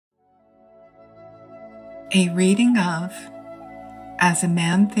A reading of As a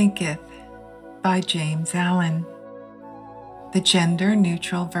Man Thinketh by James Allen, the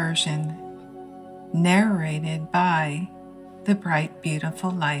gender-neutral version, narrated by The Bright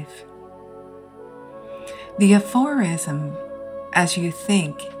Beautiful Life. The aphorism, as you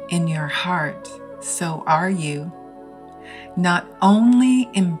think in your heart, so are you, not only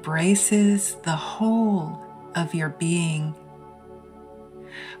embraces the whole of your being,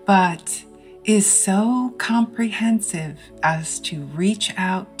 but is so comprehensive as to reach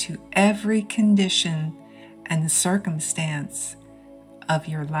out to every condition and circumstance of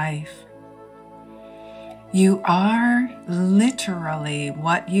your life. You are literally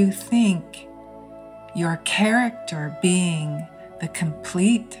what you think, your character being the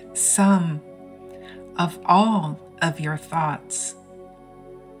complete sum of all of your thoughts.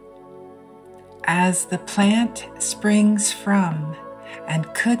 As the plant springs from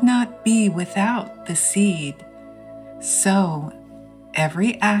and could not be without the seed, so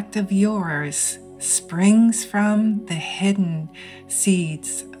every act of yours springs from the hidden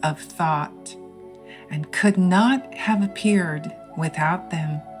seeds of thought and could not have appeared without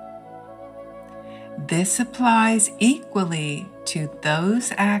them. This applies equally to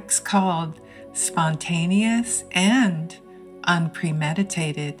those acts called spontaneous and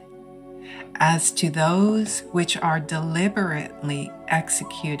unpremeditated, as to those which are deliberately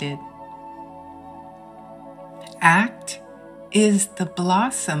executed. Act is the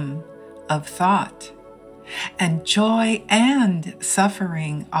blossom of thought, and joy and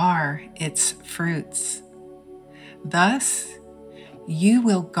suffering are its fruits. Thus, you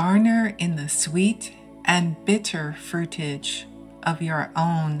will garner in the sweet and bitter fruitage of your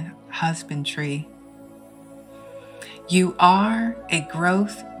own husbandry. You are a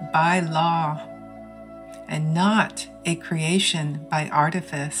growth by law, and not a creation by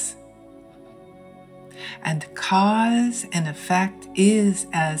artifice. And cause and effect is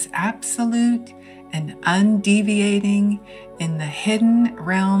as absolute and undeviating in the hidden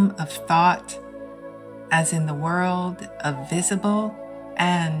realm of thought as in the world of visible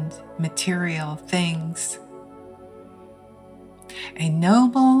and material things. A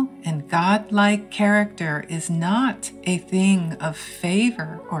noble and godlike character is not a thing of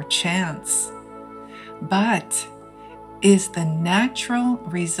favor or chance, but is the natural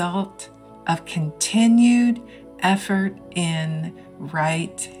result of continued effort in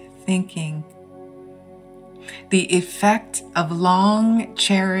right thinking, the effect of long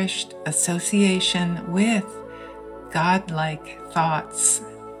cherished association with godlike thoughts.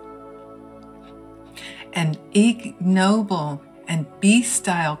 An ignoble and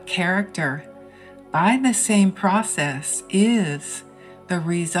beast-style character, by the same process, is the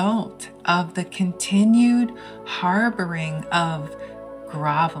result of the continued harboring of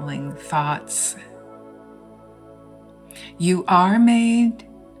groveling thoughts. You are made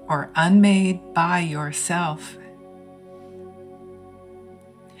or unmade by yourself.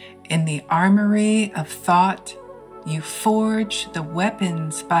 In the armory of thought, you forge the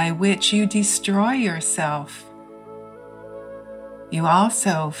weapons by which you destroy yourself. You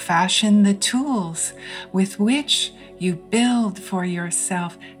also fashion the tools with which you build for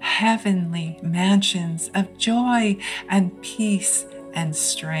yourself heavenly mansions of joy and peace and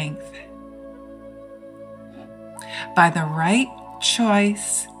strength. By the right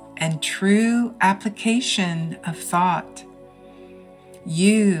choice and true application of thought,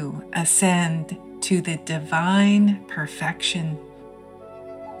 you ascend to the divine perfection.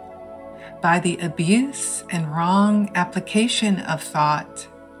 By the abuse and wrong application of thought,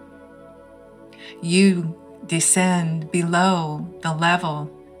 you descend below the level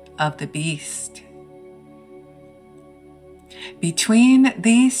of the beast. Between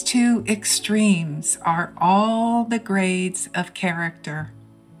these two extremes are all the grades of character,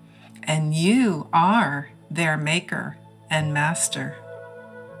 and you are their maker and master.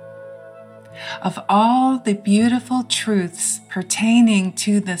 Of all the beautiful truths pertaining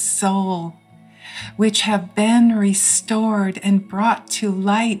to the soul, which have been restored and brought to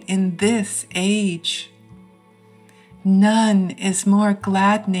light in this age, none is more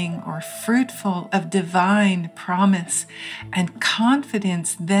gladdening or fruitful of divine promise and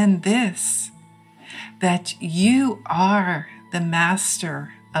confidence than this, that you are the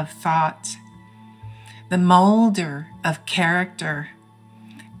master of thought, the molder of character,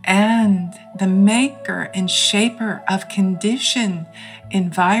 and the maker and shaper of condition,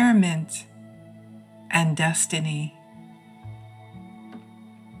 environment, and destiny.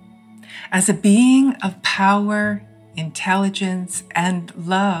 As a being of power, intelligence, and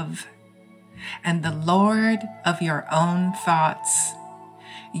love, and the Lord of your own thoughts,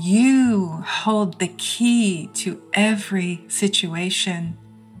 You hold the key to every situation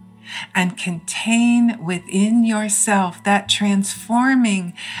and contain within yourself that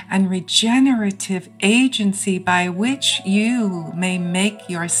transforming and regenerative agency by which you may make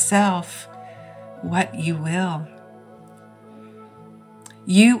yourself what you will.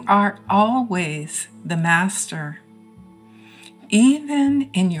 You are always the master, even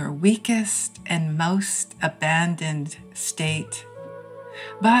in your weakest and most abandoned state.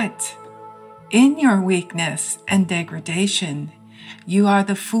 But in your weakness and degradation, you are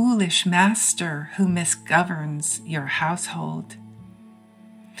the foolish master who misgoverns your household.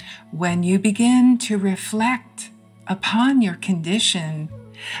 When you begin to reflect upon your condition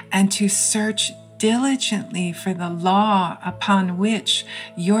and to search diligently for the law upon which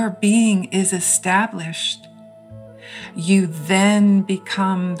your being is established, you then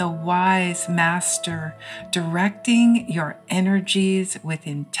become the wise master, directing your energies with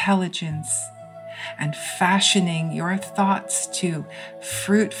intelligence and fashioning your thoughts to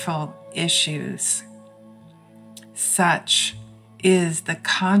fruitful issues. Such is the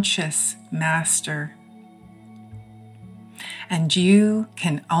conscious master. And you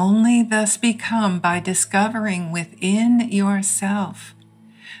can only thus become by discovering within yourself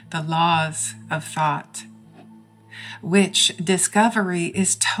the laws of thought, which discovery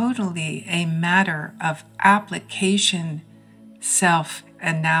is totally a matter of application,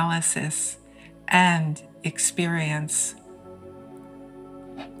 self-analysis, and experience.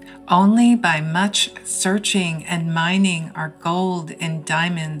 Only by much searching and mining are gold and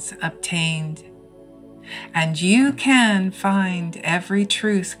diamonds obtained. And you can find every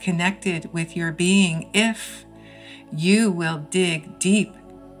truth connected with your being if you will dig deep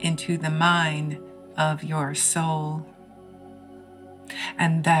into the mine of your soul.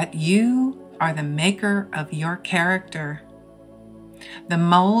 And that you are the maker of your character, the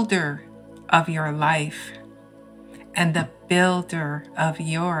molder of your life, and the builder of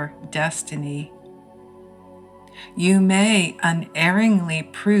your destiny. You may unerringly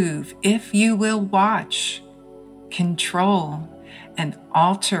prove if you will watch, control, and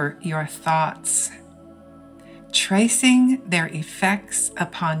alter your thoughts, tracing their effects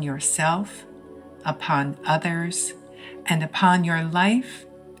upon yourself, upon others, and upon your life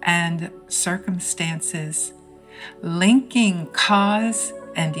and circumstances, linking cause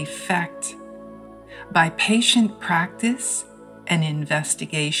and effect by patient practice and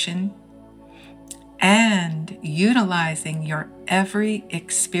investigation, and utilizing your every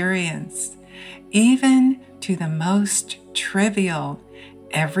experience, even to the most trivial,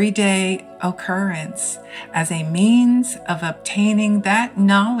 everyday occurrence, as a means of obtaining that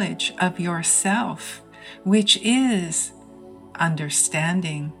knowledge of yourself, which is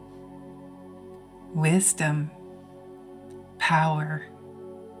understanding, wisdom, power.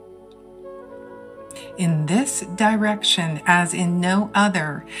 In this direction, as in no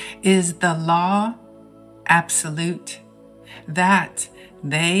other, is the law absolute, that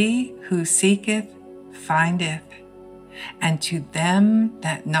they who seeketh findeth, and to them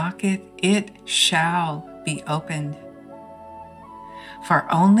that knocketh it shall be opened. For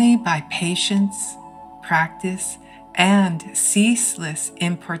only by patience, practice, and ceaseless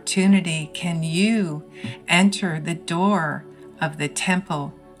importunity can you enter the door of the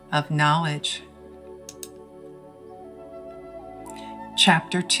temple of knowledge.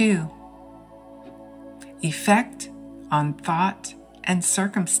 Chapter 2. Effect on thought and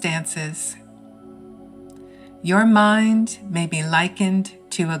circumstances. Your mind may be likened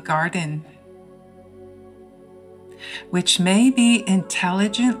to a garden, which may be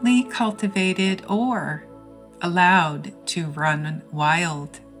intelligently cultivated or allowed to run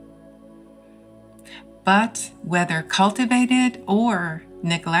wild. But whether cultivated or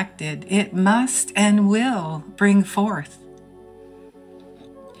neglected, it must and will bring forth.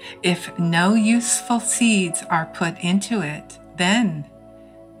 If no useful seeds are put into it, then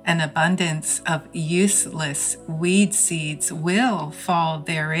an abundance of useless weed seeds will fall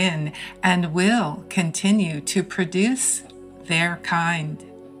therein and will continue to produce their kind.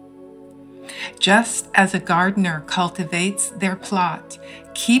 Just as a gardener cultivates their plot,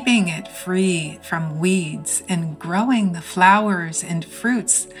 keeping it free from weeds and growing the flowers and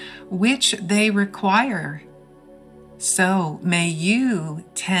fruits which they require, so may you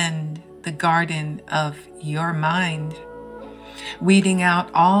tend the garden of your mind, weeding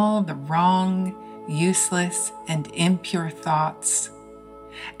out all the wrong, useless, and impure thoughts,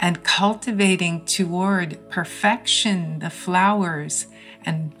 and cultivating toward perfection the flowers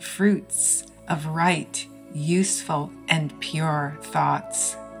and fruits of right, useful, and pure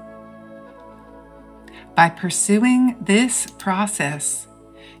thoughts. By pursuing this process,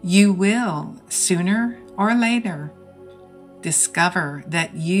 you will, sooner or later, discover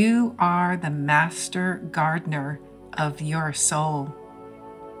that you are the master gardener of your soul,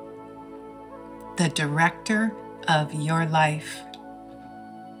 the director of your life.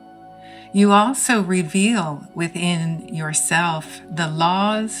 You also reveal within yourself the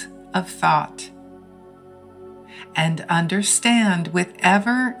laws of thought and understand with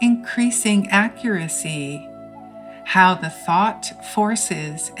ever increasing accuracy how the thought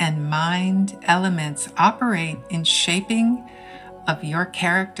forces and mind elements operate in shaping of your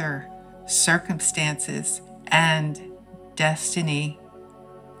character, circumstances, and destiny.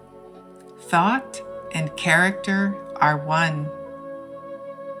 Thought and character are one.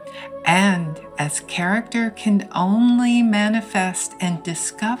 And as character can only manifest and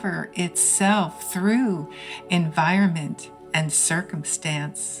discover itself through environment and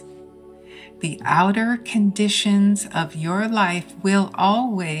circumstance, the outer conditions of your life will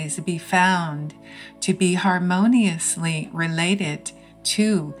always be found to be harmoniously related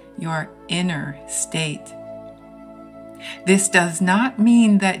to your inner state. This does not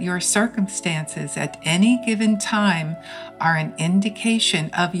mean that your circumstances at any given time are an indication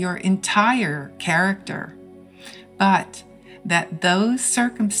of your entire character, but that those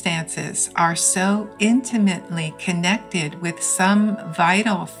circumstances are so intimately connected with some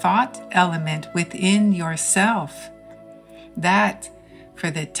vital thought element within yourself that,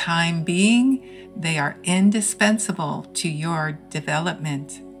 for the time being, they are indispensable to your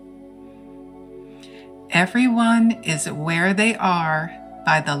development. Everyone is where they are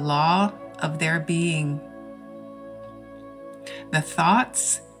by the law of their being. The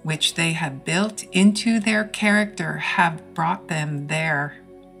thoughts which they have built into their character have brought them there.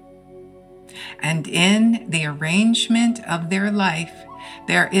 And in the arrangement of their life,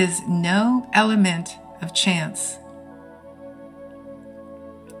 there is no element of chance,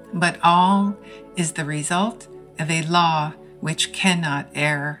 but all is the result of a law which cannot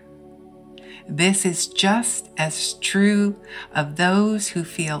err. This is just as true of those who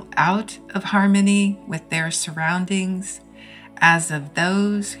feel out of harmony with their surroundings as of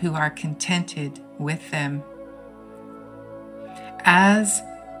those who are contented with them. As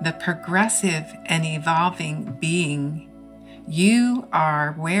the progressive and evolving being, you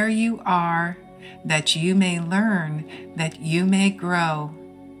are where you are, that you may learn, that you may grow.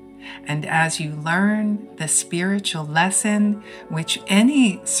 And as you learn the spiritual lesson which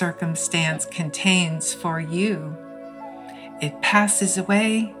any circumstance contains for you, it passes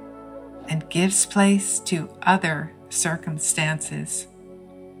away and gives place to other circumstances.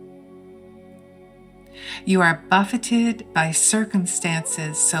 You are buffeted by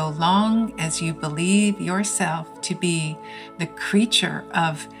circumstances so long as you believe yourself to be the creature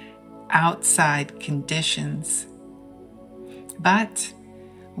of outside conditions. But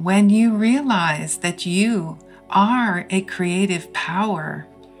when you realize that you are a creative power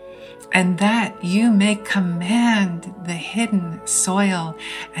and that you may command the hidden soil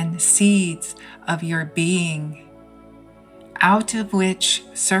and seeds of your being, out of which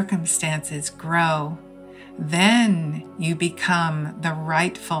circumstances grow, then you become the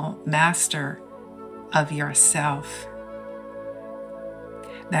rightful master of yourself.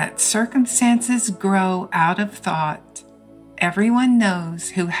 That circumstances grow out of thought, everyone knows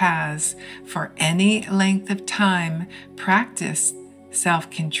who has, for any length of time, practiced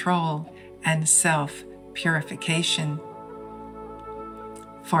self-control and self-purification.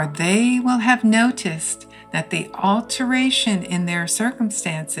 For they will have noticed that the alteration in their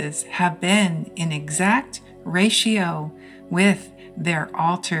circumstances have been in exact ratio with their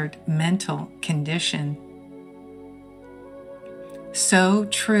altered mental condition. So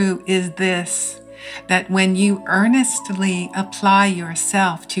true is this, that when you earnestly apply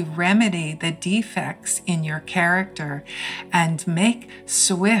yourself to remedy the defects in your character and make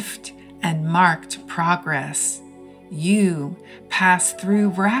swift and marked progress, you pass through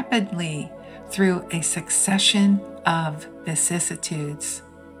rapidly through a succession of vicissitudes.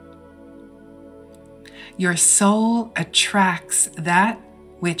 Your soul attracts that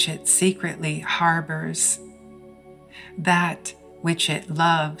which it secretly harbors, that which it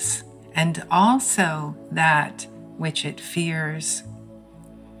loves, and also that which it fears.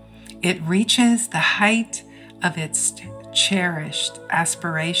 It reaches the height of its cherished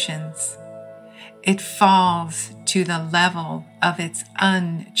aspirations. It falls to the level of its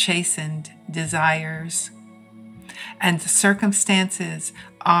unchastened desires. And circumstances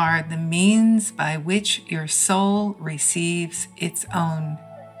are the means by which your soul receives its own.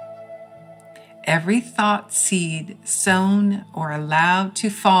 Every thought seed sown or allowed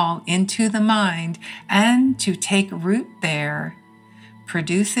to fall into the mind and to take root there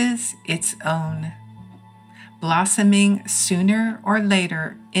produces its own, blossoming sooner or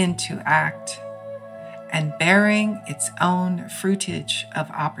later into act, and bearing its own fruitage of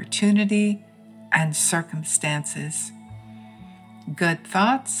opportunity and circumstances. Good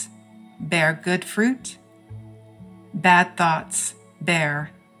thoughts bear good fruit. Bad thoughts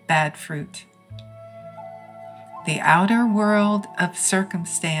bear bad fruit. The outer world of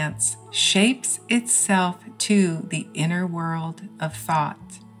circumstance shapes itself to the inner world of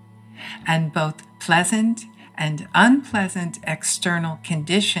thought, and both pleasant and unpleasant external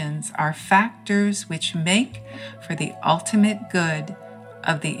conditions are factors which make for the ultimate good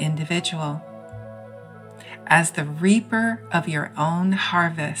of the individual. As the reaper of your own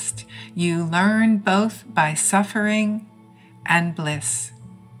harvest, you learn both by suffering and bliss.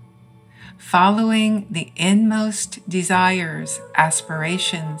 Following the inmost desires,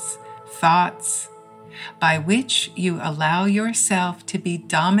 aspirations, thoughts, by which you allow yourself to be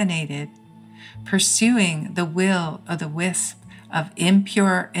dominated, pursuing the will o' the wisp of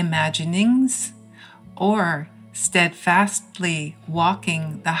impure imaginings, or steadfastly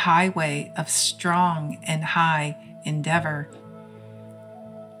walking the highway of strong and high endeavor,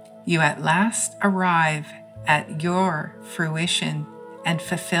 you at last arrive at your fruition and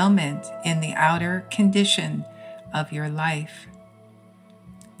fulfillment in the outer condition of your life.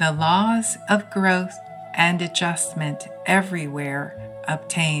 The laws of growth and adjustment everywhere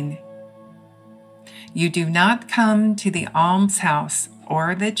obtain. You do not come to the almshouse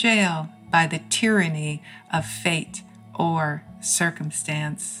or the jail by the tyranny of fate or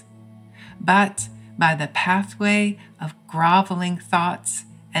circumstance, but by the pathway of groveling thoughts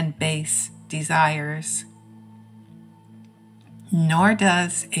and base desires. Nor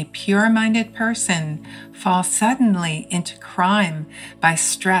does a pure-minded person fall suddenly into crime by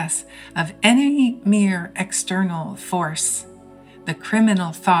stress of any mere external force. The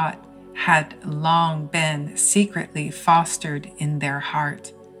criminal thought had long been secretly fostered in their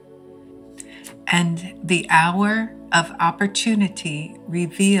heart, and the hour of opportunity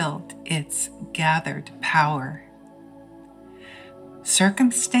revealed its gathered power.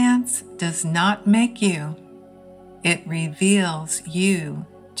 Circumstance does not make you. It reveals you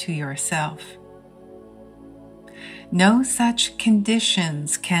to yourself. No such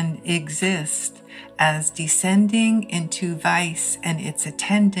conditions can exist as descending into vice and its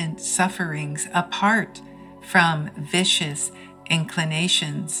attendant sufferings apart from vicious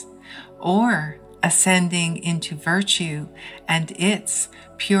inclinations, or ascending into virtue and its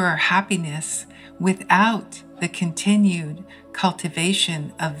pure happiness without the continued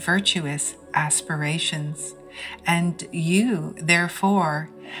cultivation of virtuous aspirations. And you, therefore,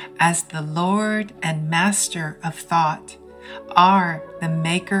 as the Lord and Master of thought, are the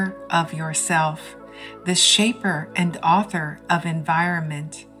maker of yourself, the shaper and author of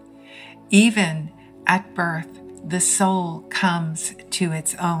environment. Even at birth, the soul comes to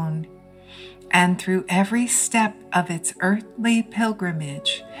its own, and through every step of its earthly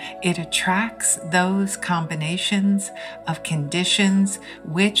pilgrimage, it attracts those combinations of conditions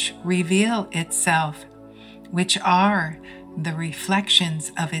which reveal itself, which are the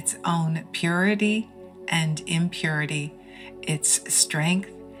reflections of its own purity and impurity, its strength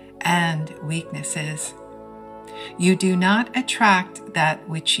and weaknesses. You do not attract that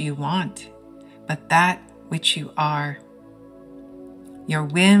which you want, but that which you are. Your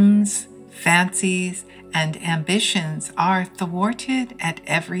whims, fancies, and ambitions are thwarted at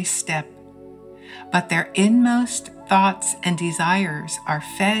every step, but their inmost thoughts and desires are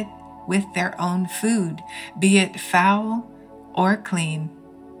fed with their own food, be it foul or clean.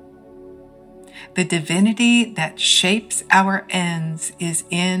 The divinity that shapes our ends is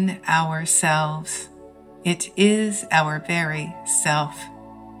in ourselves. It is our very self.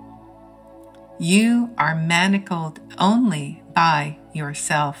 You are manacled only by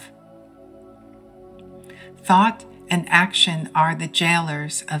yourself. Thought and action are the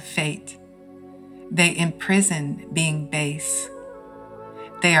jailers of fate. They imprison being base.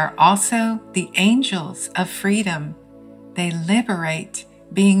 They are also the angels of freedom. They liberate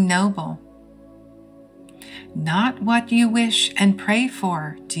being noble. Not what you wish and pray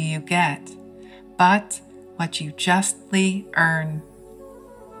for do you get, but what you justly earn.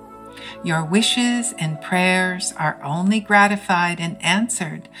 Your wishes and prayers are only gratified and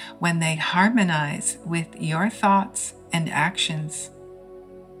answered when they harmonize with your thoughts and actions.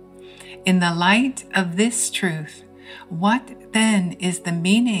 In the light of this truth, what then is the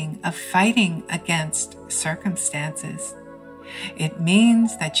meaning of fighting against circumstances? It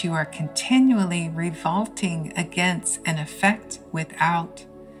means that you are continually revolting against an effect without,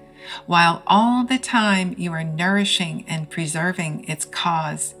 while all the time you are nourishing and preserving its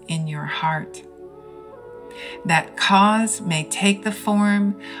cause in your heart. That cause may take the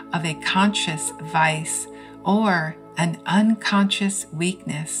form of a conscious vice or an unconscious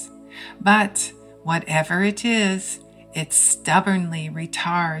weakness, but whatever it is, it stubbornly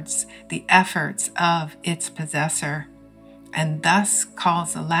retards the efforts of its possessor, and thus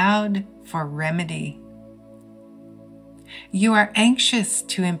calls aloud for remedy. You are anxious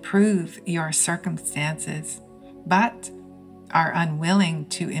to improve your circumstances, but are unwilling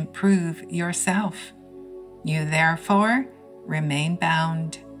to improve yourself. You therefore remain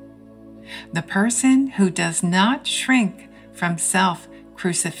bound. The person who does not shrink from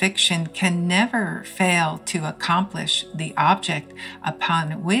self-crucifixion can never fail to accomplish the object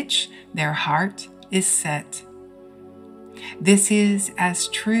upon which their heart is set. This is as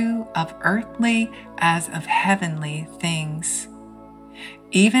true of earthly as of heavenly things.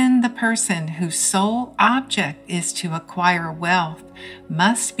 Even the person whose sole object is to acquire wealth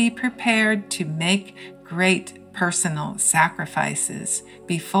must be prepared to make great personal sacrifices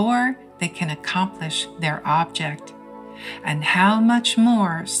before they can accomplish their object. And how much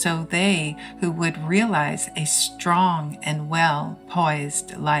more so they who would realize a strong and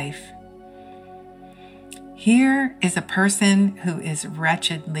well-poised life. Here is a person who is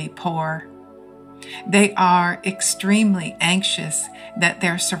wretchedly poor. They are extremely anxious that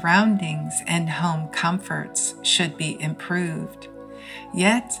their surroundings and home comforts should be improved.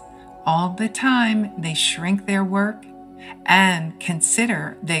 Yet, all the time they shrink their work and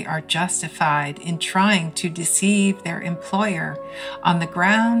consider they are justified in trying to deceive their employer on the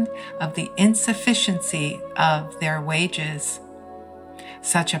ground of the insufficiency of their wages.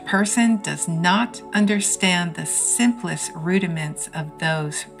 Such a person does not understand the simplest rudiments of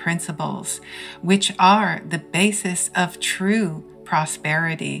those principles, which are the basis of true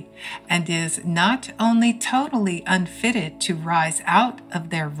prosperity, and is not only totally unfitted to rise out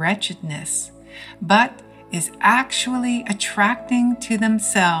of their wretchedness, but is actually attracting to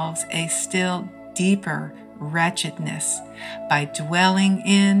themselves a still deeper wretchedness by dwelling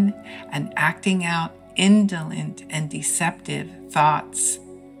in and acting out indolent and deceptive thoughts.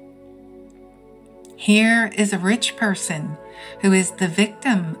 Here is a rich person who is the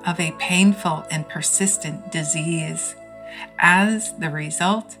victim of a painful and persistent disease as the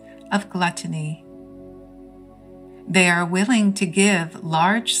result of gluttony. They are willing to give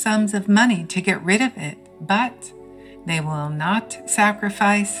large sums of money to get rid of it, but they will not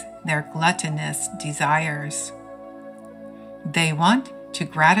sacrifice their gluttonous desires. They want to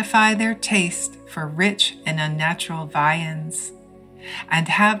gratify their taste for rich and unnatural viands, and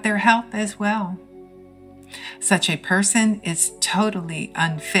have their health as well. Such a person is totally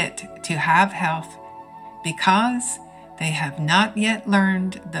unfit to have health because they have not yet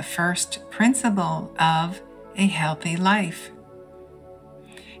learned the first principle of a healthy life.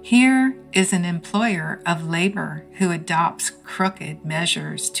 Here is an employer of labor who adopts crooked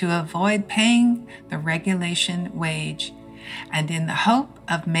measures to avoid paying the regulation wage, and in the hope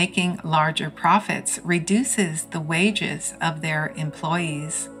of making larger profits reduces the wages of their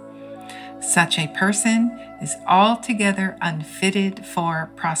employees. Such a person is altogether unfitted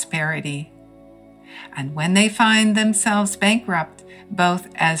for prosperity. And when they find themselves bankrupt, both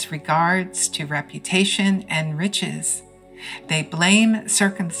as regards to reputation and riches, they blame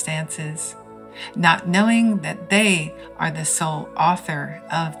circumstances, not knowing that they are the sole author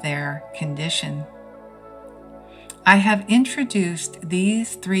of their condition. I have introduced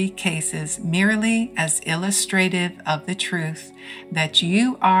these three cases merely as illustrative of the truth that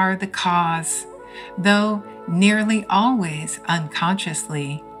you are the cause, though nearly always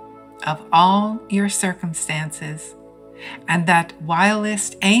unconsciously, of all your circumstances, and that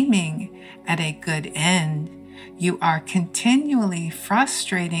whilst aiming at a good end, you are continually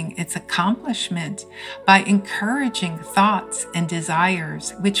frustrating its accomplishment by encouraging thoughts and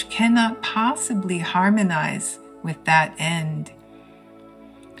desires which cannot possibly harmonize with that end.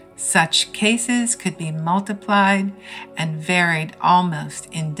 Such cases could be multiplied and varied almost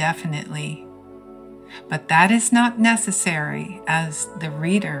indefinitely. But that is not necessary, as the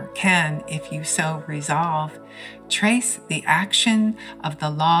reader can, if you so resolve, trace the action of the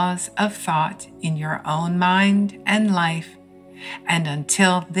laws of thought in your own mind and life, and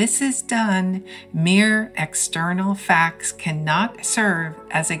until this is done, mere external facts cannot serve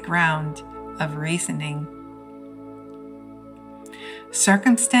as a ground of reasoning.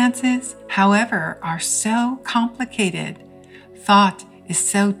 Circumstances, however, are so complicated, thought is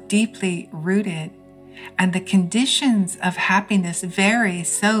so deeply rooted, and the conditions of happiness vary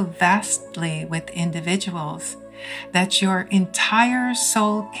so vastly with individuals, that your entire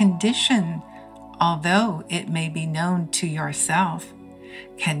soul condition, although it may be known to yourself,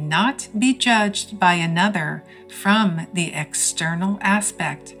 cannot be judged by another from the external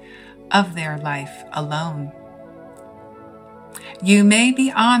aspect of their life alone. You may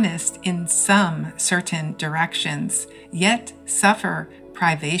be honest in some certain directions, yet suffer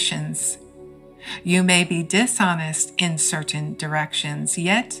privations. You may be dishonest in certain directions,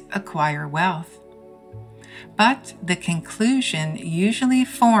 yet acquire wealth. But the conclusion usually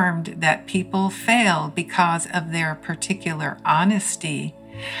formed that people fail because of their particular honesty,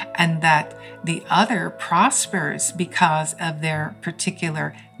 and that the other prospers because of their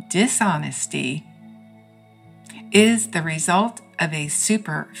particular dishonesty, is the result of a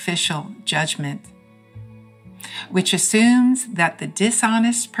superficial judgment, which assumes that the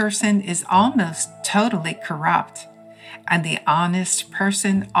dishonest person is almost totally corrupt and the honest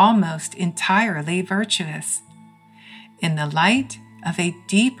person almost entirely virtuous. In the light of a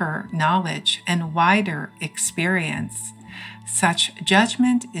deeper knowledge and wider experience, such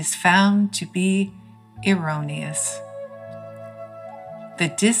judgment is found to be erroneous. The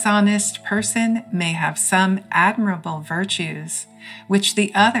dishonest person may have some admirable virtues which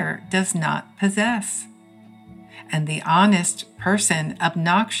the other does not possess, and the honest person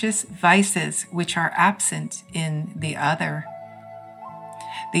obnoxious vices which are absent in the other.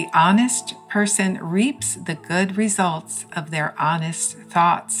 The honest person reaps the good results of their honest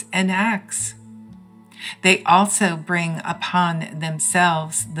thoughts and acts. They also bring upon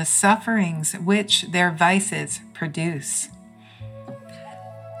themselves the sufferings which their vices produce.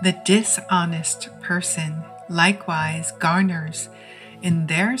 The dishonest person likewise garners in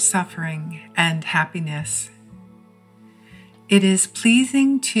their suffering and happiness. It is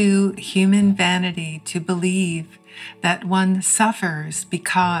pleasing to human vanity to believe that one suffers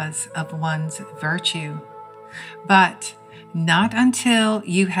because of one's virtue, but not until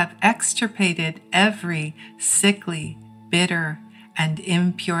you have extirpated every sickly, bitter, and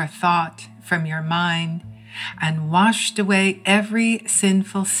impure thought from your mind and washed away every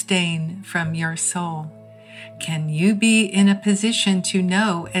sinful stain from your soul, can you be in a position to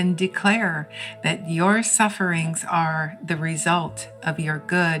know and declare that your sufferings are the result of your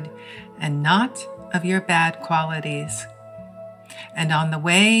good and not of your bad qualities. And on the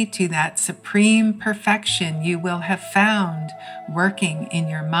way to that supreme perfection you will have found working in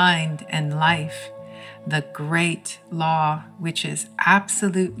your mind and life the great law which is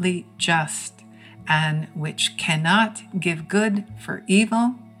absolutely just and which cannot give good for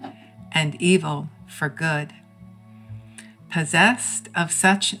evil and evil for good. Possessed of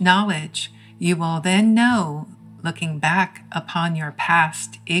such knowledge, you will then know, looking back upon your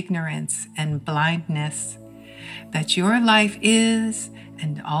past ignorance and blindness, that your life is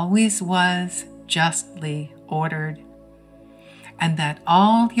and always was justly ordered, and that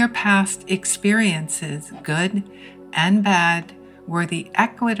all your past experiences, good and bad, were the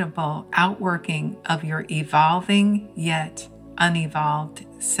equitable outworking of your evolving yet unevolved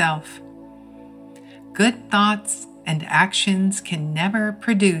self. Good thoughts and actions can never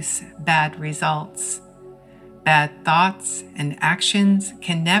produce bad results. Bad thoughts and actions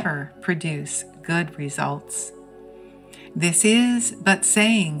can never produce good results. This is but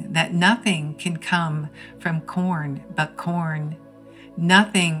saying that nothing can come from corn but corn,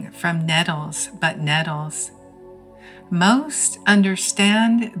 nothing from nettles but nettles. Most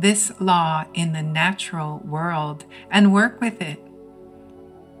understand this law in the natural world and work with it,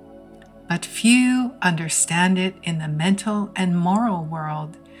 but few understand it in the mental and moral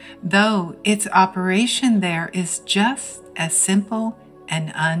world, though its operation there is just as simple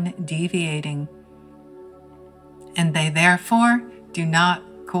and undeviating, and they therefore do not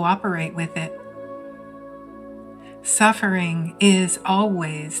cooperate with it. Suffering is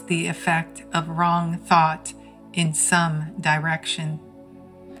always the effect of wrong thought in some direction.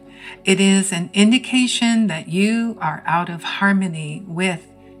 It is an indication that you are out of harmony with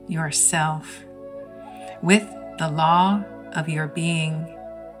yourself, with the law of your being.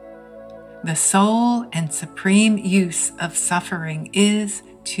 The sole and supreme use of suffering is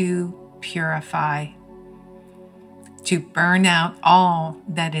to purify, to burn out all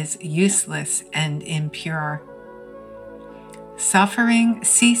that is useless and impure. Suffering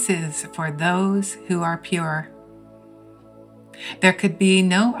ceases for those who are pure. There could be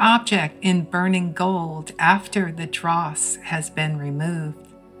no object in burning gold after the dross has been removed,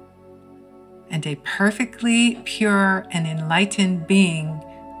 and a perfectly pure and enlightened being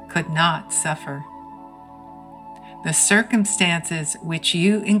could not suffer. The circumstances which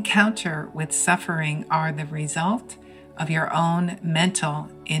you encounter with suffering are the result of your own mental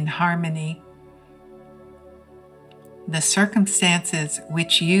inharmony. The circumstances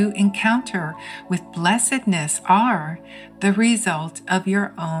which you encounter with blessedness are the result of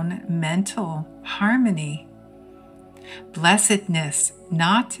your own mental harmony. Blessedness,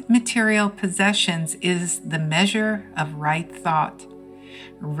 not material possessions, is the measure of right thought.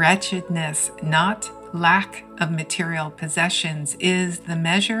 Wretchedness, not lack of material possessions, is the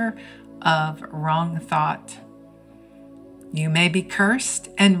measure of wrong thought. You may be cursed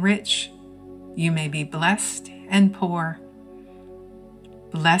and rich. You may be blessed and poor.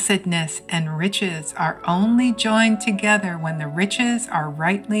 Blessedness and riches are only joined together when the riches are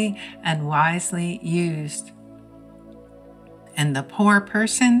rightly and wisely used. And the poor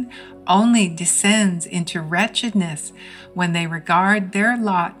person only descends into wretchedness when they regard their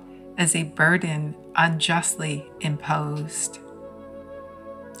lot as a burden unjustly imposed.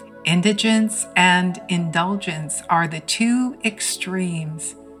 Indigence and indulgence are the two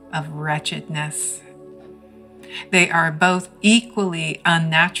extremes of wretchedness. They are both equally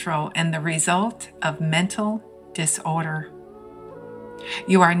unnatural and the result of mental disorder.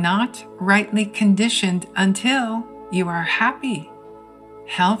 You are not rightly conditioned until you are happy,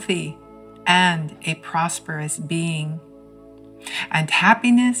 healthy, and a prosperous being. And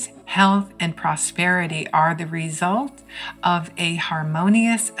happiness, health, and prosperity are the result of a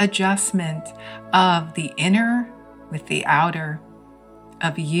harmonious adjustment of the inner with the outer,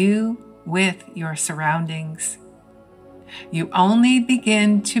 of you with your surroundings. You only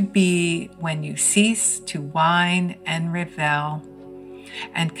begin to be when you cease to whine and revel,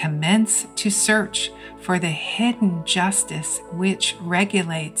 and commence to search for the hidden justice which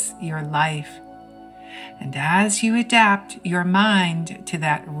regulates your life. And as you adapt your mind to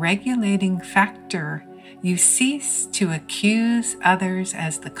that regulating factor, you cease to accuse others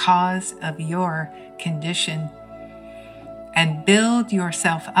as the cause of your condition, and build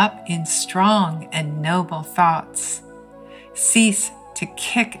yourself up in strong and noble thoughts. Cease to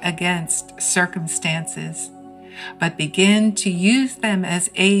kick against circumstances, but begin to use them as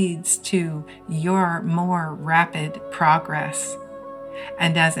aids to your more rapid progress,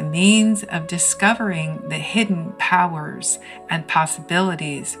 and as a means of discovering the hidden powers and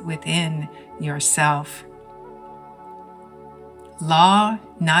possibilities within yourself. Law,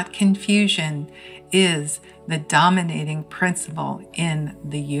 not confusion, is the dominating principle in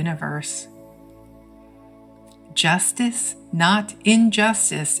the universe. Justice, not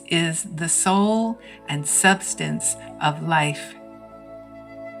injustice, is the soul and substance of life.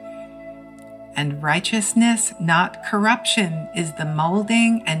 And righteousness, not corruption, is the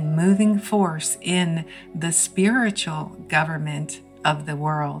molding and moving force in the spiritual government of the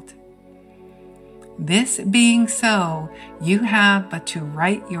world. This being so, you have but to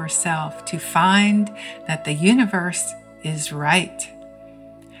right yourself to find that the universe is right.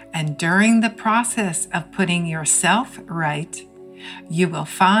 And during the process of putting yourself right, you will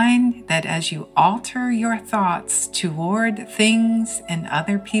find that as you alter your thoughts toward things and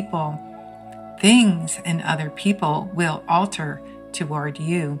other people will alter toward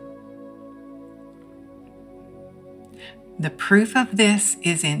you. The proof of this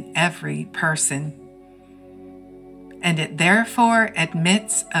is in every person, and it therefore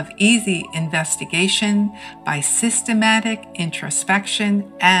admits of easy investigation by systematic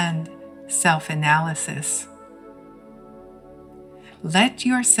introspection and self-analysis. Let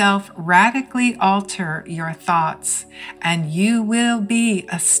yourself radically alter your thoughts, and you will be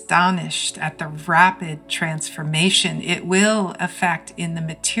astonished at the rapid transformation it will effect in the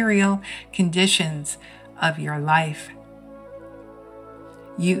material conditions of your life.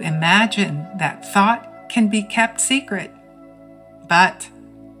 You imagine that thought can be kept secret, but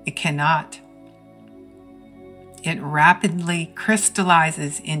it cannot. It rapidly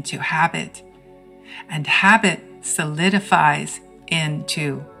crystallizes into habit, and habit solidifies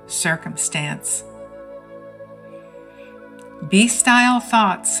into circumstance. Bestial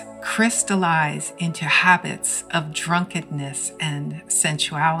thoughts crystallize into habits of drunkenness and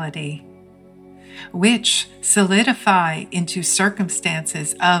sensuality, which solidify into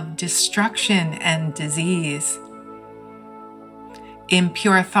circumstances of destruction and disease.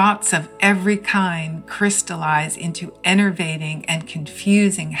 Impure thoughts of every kind crystallize into enervating and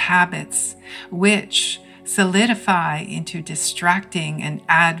confusing habits, which solidify into distracting and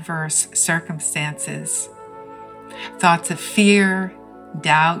adverse circumstances. Thoughts of fear,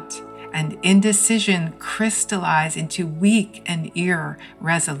 doubt, and indecision crystallize into weak and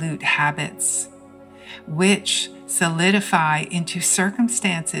irresolute habits, which solidify into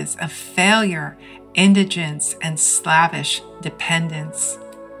circumstances of failure, indigence, and slavish dependence.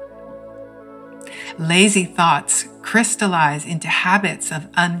 Lazy thoughts crystallize into habits of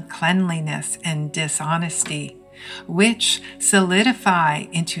uncleanliness and dishonesty, which solidify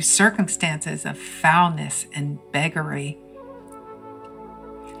into circumstances of foulness and beggary.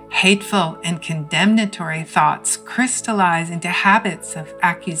 Hateful and condemnatory thoughts crystallize into habits of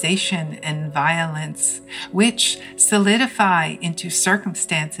accusation and violence, which solidify into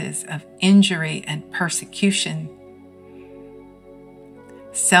circumstances of injury and persecution.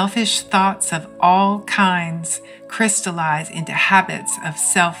 Selfish thoughts of all kinds crystallize into habits of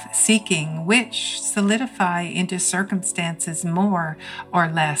self-seeking, which solidify into circumstances more or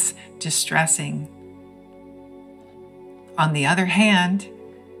less distressing. On the other hand,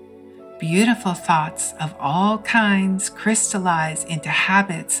 beautiful thoughts of all kinds crystallize into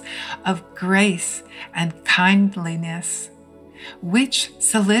habits of grace and kindliness, which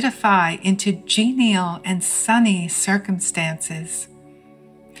solidify into genial and sunny circumstances.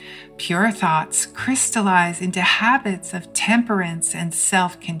 Pure thoughts crystallize into habits of temperance and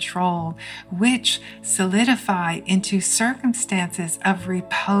self-control, which solidify into circumstances of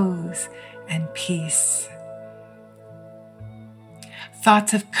repose and peace.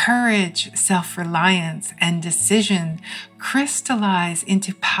 Thoughts of courage, self-reliance, and decision crystallize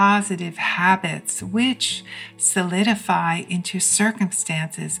into positive habits, which solidify into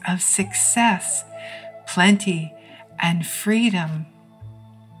circumstances of success, plenty, and freedom.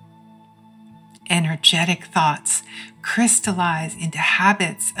 Energetic thoughts crystallize into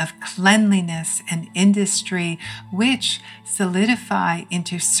habits of cleanliness and industry, which solidify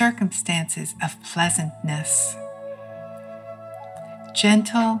into circumstances of pleasantness.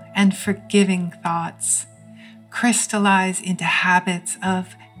 Gentle and forgiving thoughts crystallize into habits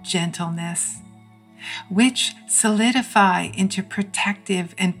of gentleness, which solidify into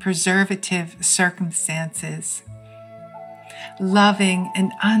protective and preservative circumstances. Loving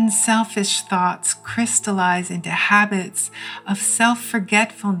and unselfish thoughts crystallize into habits of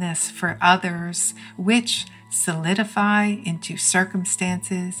self-forgetfulness for others, which solidify into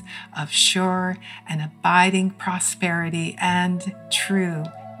circumstances of sure and abiding prosperity and true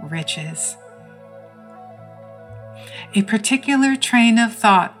riches. A particular train of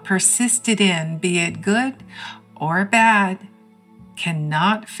thought persisted in, be it good or bad,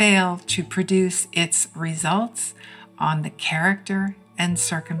 cannot fail to produce its results on the character and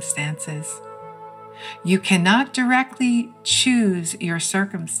circumstances. You cannot directly choose your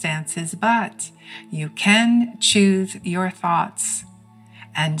circumstances, but you can choose your thoughts,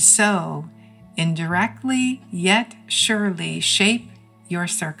 and so indirectly yet surely shape your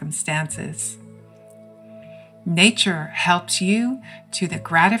circumstances. Nature helps you to the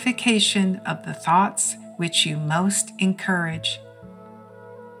gratification of the thoughts which you most encourage,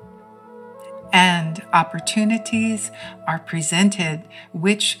 and opportunities are presented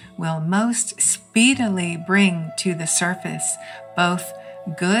which will most speedily bring to the surface both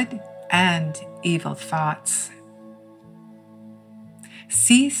good and evil thoughts.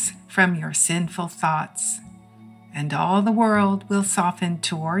 Cease from your sinful thoughts, and all the world will soften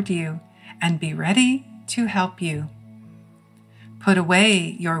toward you and be ready to help you. Put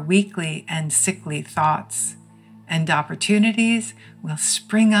away your weakly and sickly thoughts, and opportunities will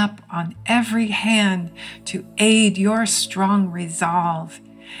spring up on every hand to aid your strong resolve.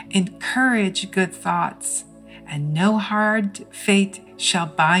 Encourage good thoughts, and no hard fate shall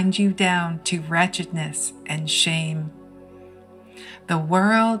bind you down to wretchedness and shame. The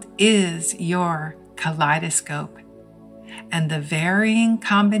world is your kaleidoscope, and the varying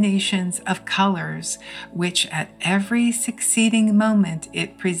combinations of colors which at every succeeding moment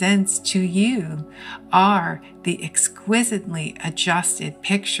it presents to you are the exquisitely adjusted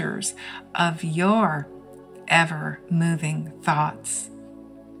pictures of your ever-moving thoughts.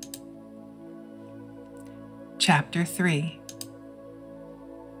 Chapter 3.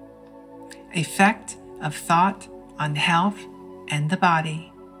 Effect of thought on health and the body.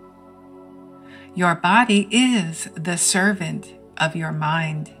 Your body is the servant of your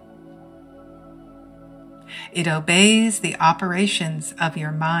mind. It obeys the operations of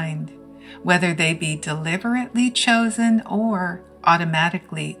your mind, whether they be deliberately chosen or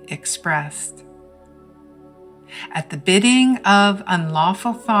automatically expressed. At the bidding of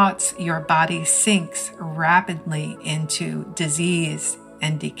unlawful thoughts, your body sinks rapidly into disease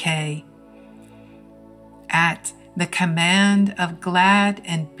and decay. At the command of glad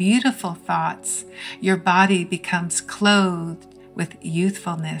and beautiful thoughts, your body becomes clothed with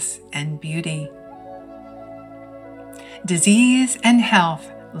youthfulness and beauty. Disease and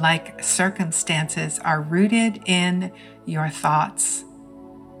health, like circumstances, are rooted in your thoughts.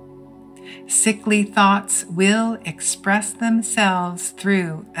 Sickly thoughts will express themselves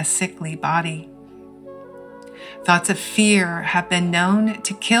through a sickly body. Thoughts of fear have been known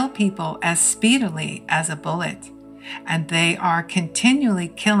to kill people as speedily as a bullet, and they are continually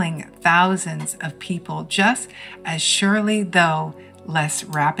killing thousands of people just as surely, though less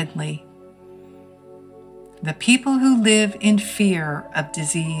rapidly. The people who live in fear of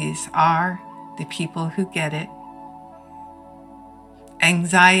disease are the people who get it.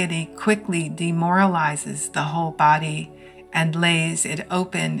 Anxiety quickly demoralizes the whole body and lays it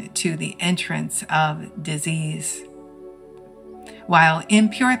open to the entrance of disease. While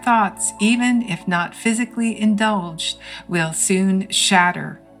impure thoughts, even if not physically indulged, will soon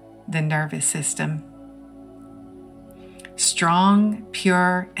shatter the nervous system. Strong,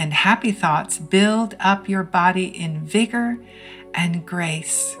 pure, and happy thoughts build up your body in vigor and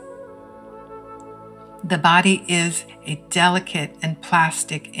grace. The body is a delicate and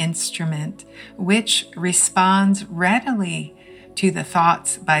plastic instrument which responds readily to the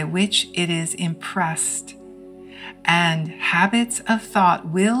thoughts by which it is impressed, and habits of thought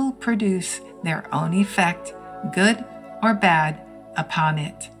will produce their own effect, good or bad, upon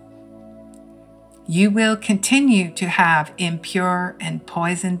it. You will continue to have impure and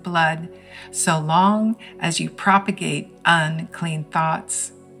poisoned blood so long as you propagate unclean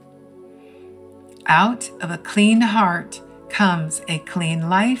thoughts. Out of a clean heart comes a clean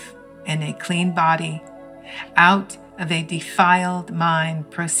life and a clean body. Out of a defiled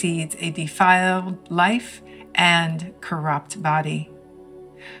mind proceeds a defiled life and corrupt body.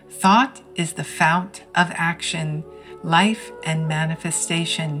 Thought is the fount of action, life, and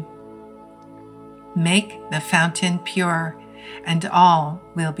manifestation. Make the fountain pure, and all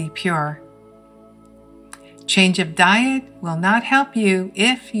will be pure. Change of diet will not help you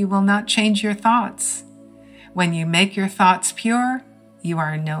if you will not change your thoughts. When you make your thoughts pure, you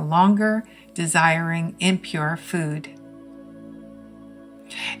are no longer desiring impure food.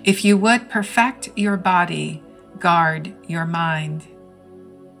 If you would perfect your body, guard your mind.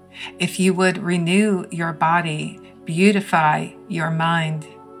 If you would renew your body, beautify your mind.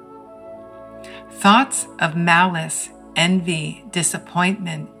 Thoughts of malice, envy,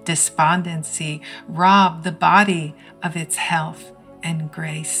 disappointment, despondency rob the body of its health and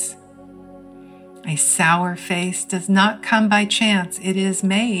grace. A sour face does not come by chance. It is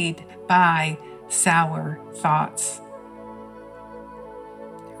made by sour thoughts.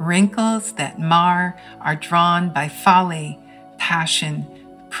 Wrinkles that mar are drawn by folly, passion,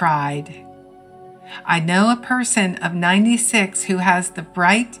 pride. I know a person of 96 who has the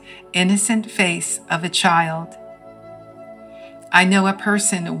bright, innocent face of a child. I know a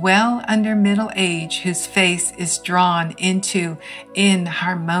person well under middle age whose face is drawn into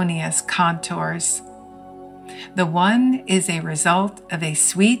inharmonious contours. The one is a result of a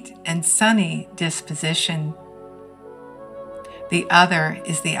sweet and sunny disposition. The other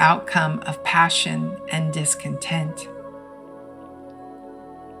is the outcome of passion and discontent.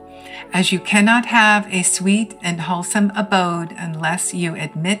 As you cannot have a sweet and wholesome abode unless you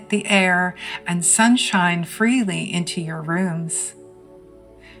admit the air and sunshine freely into your rooms,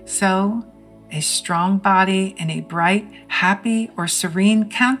 so a strong body and a bright, happy, or serene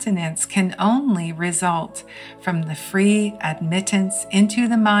countenance can only result from the free admittance into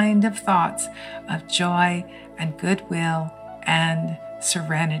the mind of thoughts of joy and goodwill and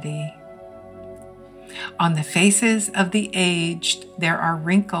serenity. On the faces of the aged, there are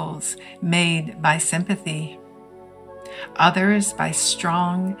wrinkles made by sympathy, others by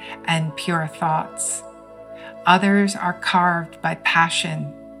strong and pure thoughts. Others are carved by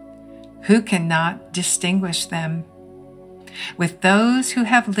passion. Who cannot distinguish them? With those who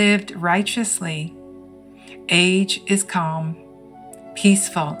have lived righteously, age is calm,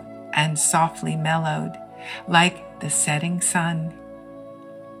 peaceful, and softly mellowed, like the setting sun.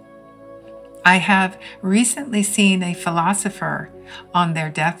 I have recently seen a philosopher on their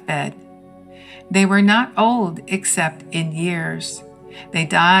deathbed. They were not old except in years. They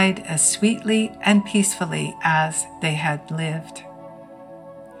died as sweetly and peacefully as they had lived.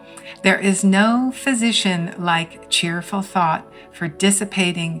 There is no physician like cheerful thought for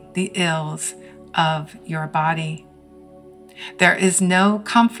dissipating the ills of your body. There is no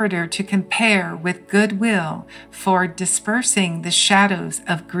comforter to compare with goodwill for dispersing the shadows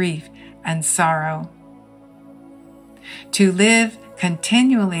of grief and sorrow. To live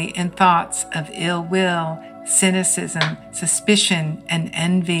continually in thoughts of ill will, cynicism, suspicion, and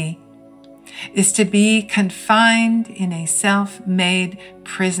envy is to be confined in a self-made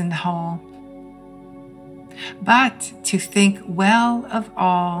prison hole. But to think well of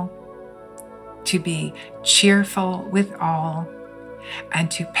all, to be cheerful with all, and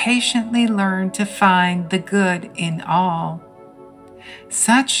to patiently learn to find the good in all,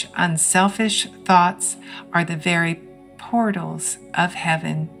 Such unselfish thoughts are the very portals of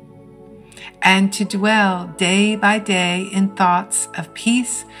heaven. And to dwell day by day in thoughts of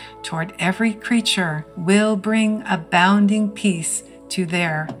peace toward every creature will bring abounding peace to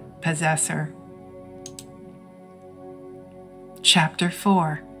their possessor. Chapter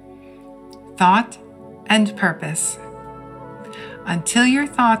 4. Thought and Purpose. Until your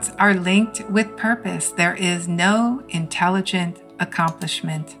thoughts are linked with purpose, there is no intelligent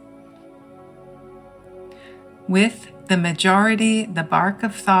accomplishment. With the majority, the bark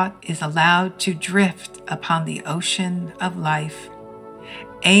of thought is allowed to drift upon the ocean of life.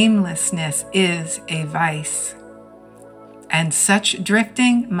 Aimlessness is a vice, and such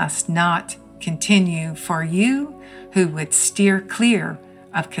drifting must not continue for you who would steer clear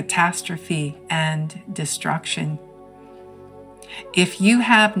of catastrophe and destruction. If you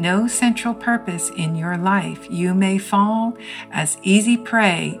have no central purpose in your life, you may fall as easy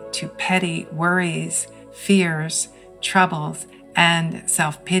prey to petty worries, fears, troubles, and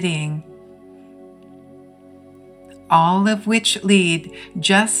self-pitying, all of which lead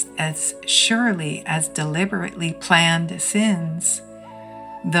just as surely as deliberately planned sins,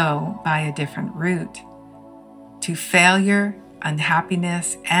 though by a different route, to failure,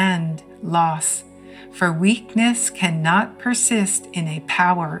 unhappiness, and loss. For weakness cannot persist in a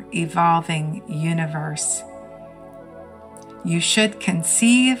power-evolving universe. You should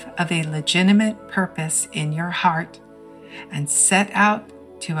conceive of a legitimate purpose in your heart and set out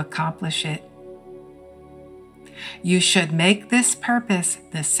to accomplish it. You should make this purpose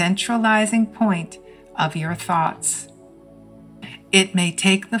the centralizing point of your thoughts. It may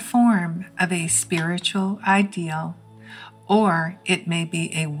take the form of a spiritual ideal, or it may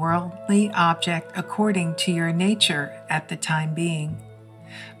be a worldly object according to your nature at the time being.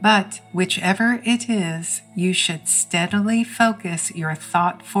 But whichever it is, you should steadily focus your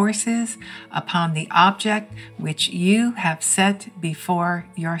thought forces upon the object which you have set before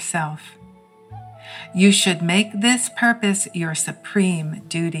yourself. You should make this purpose your supreme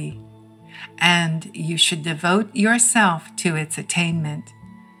duty, and you should devote yourself to its attainment,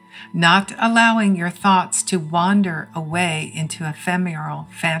 not allowing your thoughts to wander away into ephemeral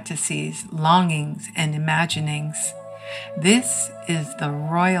fantasies, longings, and imaginings. This is the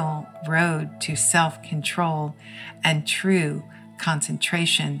royal road to self-control and true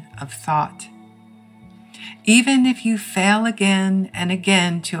concentration of thought. Even if you fail again and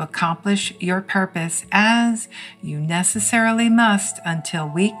again to accomplish your purpose, as you necessarily must until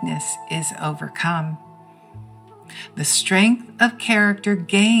weakness is overcome, the strength of character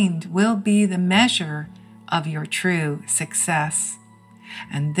gained will be the measure of your true success,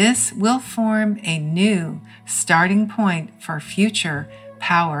 and this will form a new starting point for future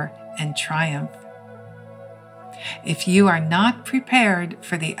power and triumph. If you are not prepared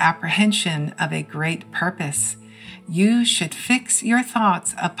for the apprehension of a great purpose, you should fix your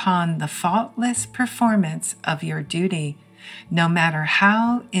thoughts upon the faultless performance of your duty, no matter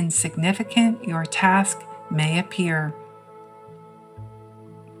how insignificant your task may appear.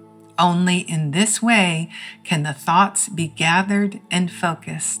 Only in this way can the thoughts be gathered and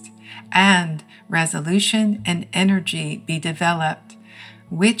focused, and resolution and energy be developed,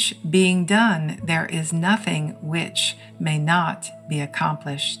 which being done, there is nothing which may not be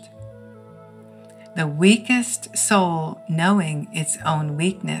accomplished. The weakest soul, knowing its own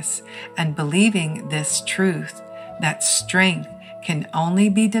weakness and believing this truth, that strength can only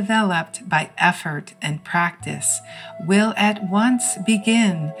be developed by effort and practice, will at once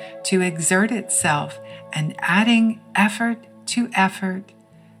begin to exert itself, and adding effort to effort,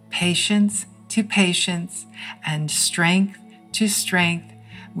 patience to patience, and strength to strength,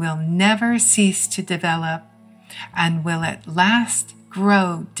 will never cease to develop, and will at last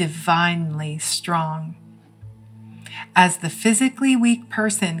grow divinely strong. As the physically weak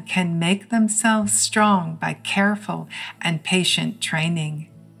person can make themselves strong by careful and patient training,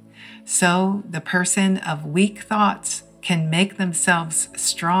 so the person of weak thoughts can make themselves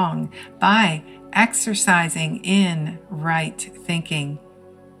strong by exercising in right thinking.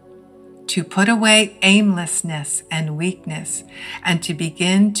 To put away aimlessness and weakness, and to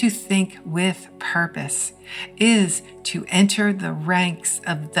begin to think with purpose, is to enter the ranks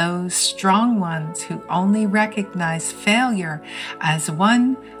of those strong ones who only recognize failure as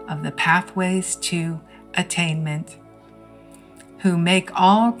one of the pathways to attainment, who make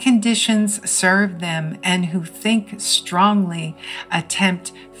all conditions serve them, and who think strongly,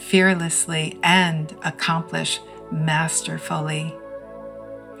 attempt fearlessly, and accomplish masterfully.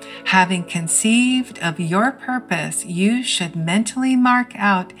 Having conceived of your purpose, you should mentally mark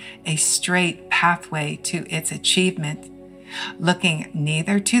out a straight pathway to its achievement, looking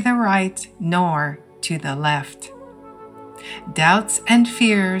neither to the right nor to the left. Doubts and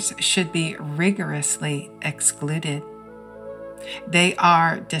fears should be rigorously excluded. They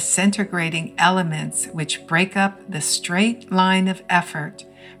are disintegrating elements which break up the straight line of effort,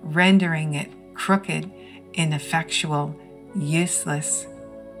 rendering it crooked, ineffectual, useless.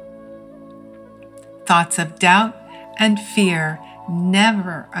 Thoughts of doubt and fear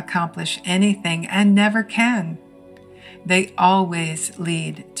never accomplish anything and never can. They always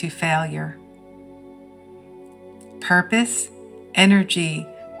lead to failure. Purpose, energy,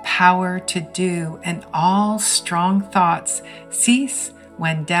 power to do, and all strong thoughts cease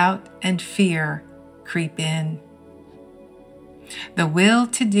when doubt and fear creep in. The will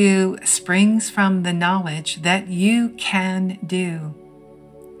to do springs from the knowledge that you can do.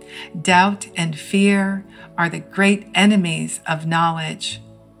 Doubt and fear are the great enemies of knowledge.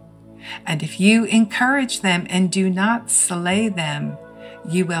 And if you encourage them and do not slay them,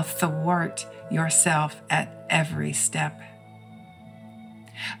 you will thwart yourself at every step.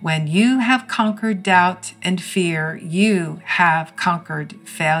 When you have conquered doubt and fear, you have conquered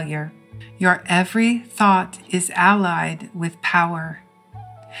failure. Your every thought is allied with power,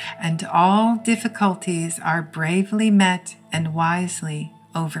 and all difficulties are bravely met and wisely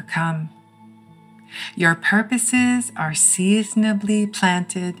overcome. Your purposes are seasonably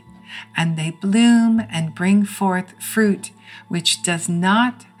planted, and they bloom and bring forth fruit which does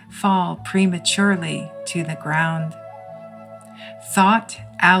not fall prematurely to the ground. Thought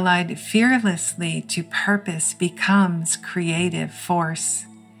allied fearlessly to purpose becomes creative force.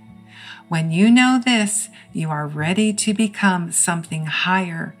 When you know this, you are ready to become something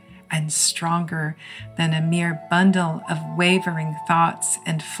higher and stronger than a mere bundle of wavering thoughts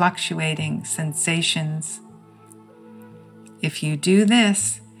and fluctuating sensations. If you do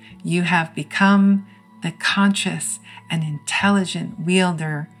this, you have become the conscious and intelligent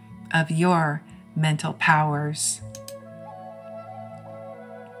wielder of your mental powers.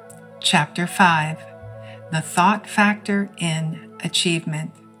 Chapter 5. The Thought Factor in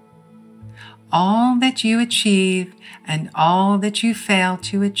Achievement. All that you achieve and all that you fail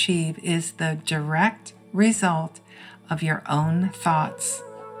to achieve is the direct result of your own thoughts.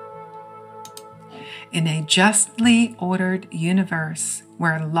 In a justly ordered universe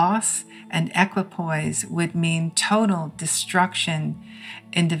where loss and equipoise would mean total destruction,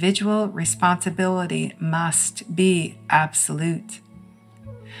 individual responsibility must be absolute.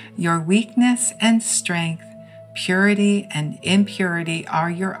 Your weakness and strength, purity and impurity are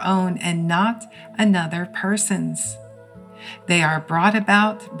your own and not another person's. They are brought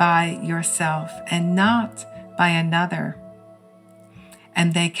about by yourself and not by another.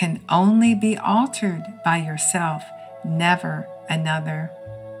 And they can only be altered by yourself, never another.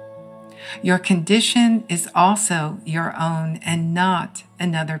 Your condition is also your own and not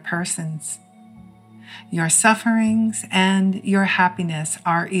another person's. Your sufferings and your happiness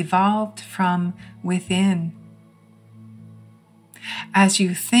are evolved from within. As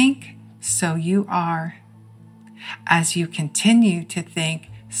you think, so you are. As you continue to think,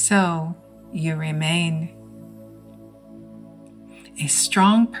 so you remain. A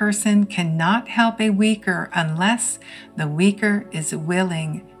strong person cannot help a weaker unless the weaker is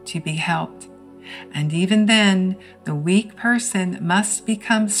willing to be helped. And even then, the weak person must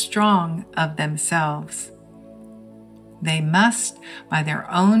become strong of themselves. They must, by their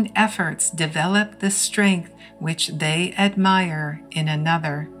own efforts, develop the strength which they admire in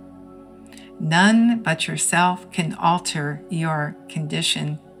another. None but yourself can alter your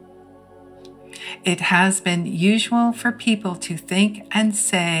condition. It has been usual for people to think and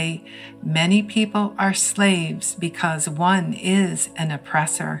say, many people are slaves because one is an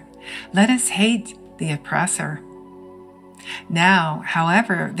oppressor. Let us hate the oppressor. Now,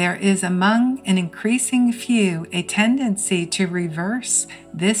 however, there is among an increasing few a tendency to reverse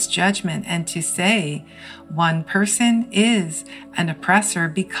this judgment and to say, one person is an oppressor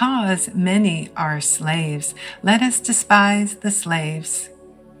because many are slaves. Let us despise the slaves.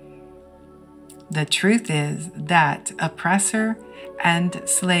 The truth is that oppressor and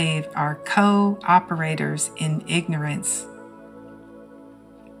slave are co-operators in ignorance,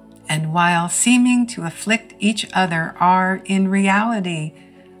 and while seeming to afflict each other, are in reality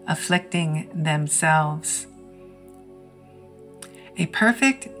afflicting themselves. A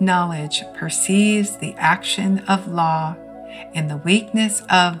perfect knowledge perceives the action of law in the weakness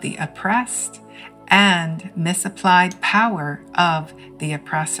of the oppressed and misapplied power of the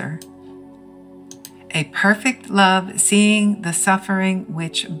oppressor. A perfect love, seeing the suffering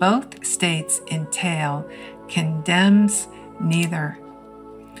which both states entail, condemns neither.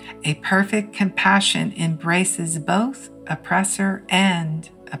 A perfect compassion embraces both oppressor and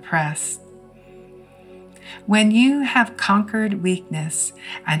oppressed. When you have conquered weakness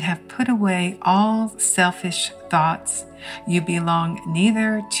and have put away all selfish thoughts, you belong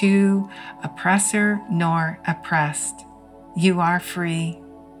neither to oppressor nor oppressed. You are free.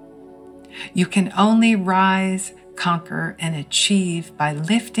 You can only rise, conquer, and achieve by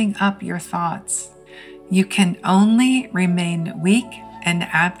lifting up your thoughts. You can only remain weak and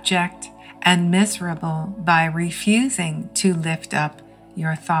abject and miserable by refusing to lift up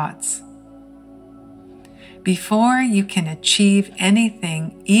your thoughts. Before you can achieve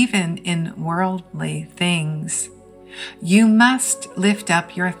anything, even in worldly things, you must lift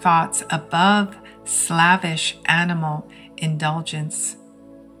up your thoughts above slavish animal indulgence.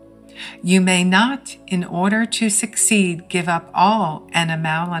 You may not, in order to succeed, give up all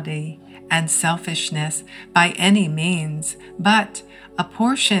animality and selfishness by any means, but a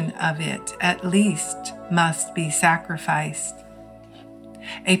portion of it at least must be sacrificed.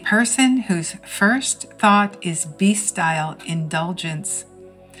 A person whose first thought is bestial indulgence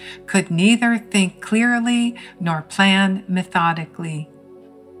could neither think clearly nor plan methodically.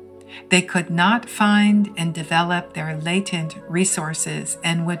 They could not find and develop their latent resources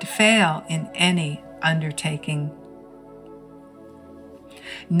and would fail in any undertaking.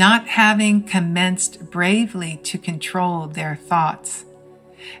 Not having commenced bravely to control their thoughts,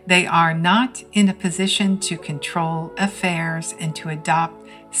 they are not in a position to control affairs and to adopt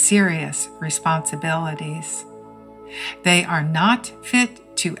serious responsibilities. They are not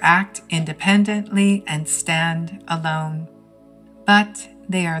fit to act independently and stand alone, but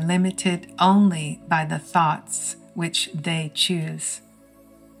they are limited only by the thoughts which they choose.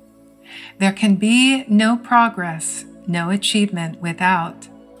 There can be no progress, no achievement without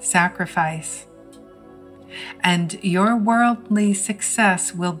sacrifice. And your worldly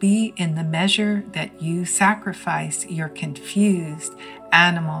success will be in the measure that you sacrifice your confused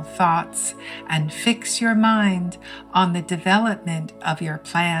animal thoughts and fix your mind on the development of your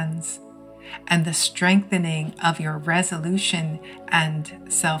plans and the strengthening of your resolution and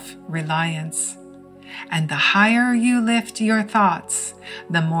self-reliance. And the higher you lift your thoughts,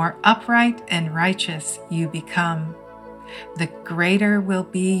 the more upright and righteous you become. The greater will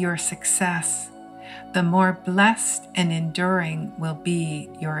be your success. The more blessed and enduring will be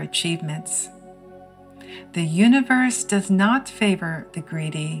your achievements. The universe does not favor the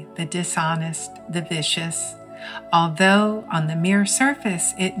greedy, the dishonest, the vicious, although on the mere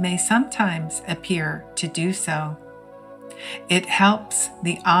surface it may sometimes appear to do so. It helps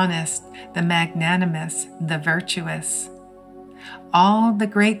the honest, the magnanimous, the virtuous. All the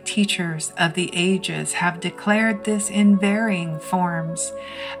great teachers of the ages have declared this in varying forms,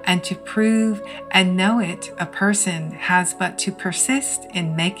 and to prove and know it, a person has but to persist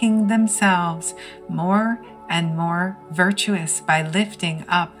in making themselves more and more virtuous by lifting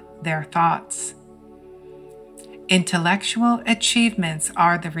up their thoughts. Intellectual achievements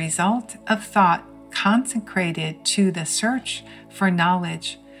are the result of thought consecrated to the search for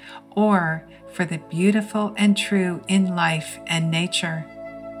knowledge, or for the beautiful and true in life and nature.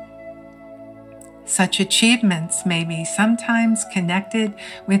 Such achievements may be sometimes connected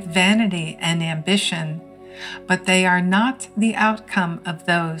with vanity and ambition, but they are not the outcome of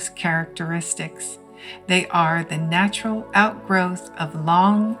those characteristics. They are the natural outgrowth of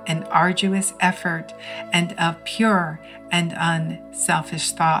long and arduous effort and of pure and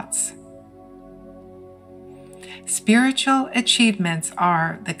unselfish thoughts. Spiritual achievements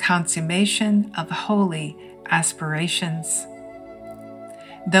are the consummation of holy aspirations.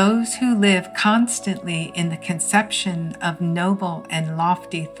 Those who live constantly in the conception of noble and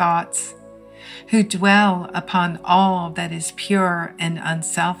lofty thoughts, who dwell upon all that is pure and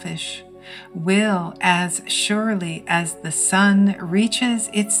unselfish, will, as surely as the sun reaches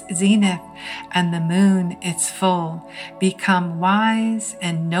its zenith and the moon its full, become wise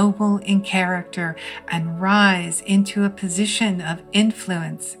and noble in character and rise into a position of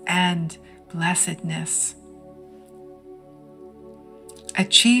influence and blessedness.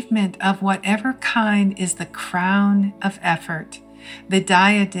 Achievement of whatever kind is the crown of effort, the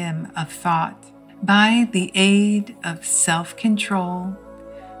diadem of thought. By the aid of self-control,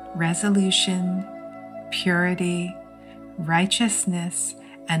 resolution, purity, righteousness,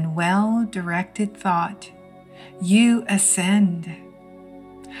 and well-directed thought, you ascend.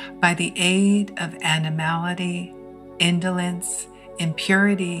 By the aid of animality, indolence,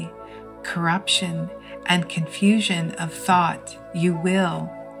 impurity, corruption, and confusion of thought, you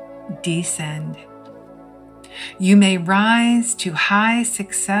will descend. You may rise to high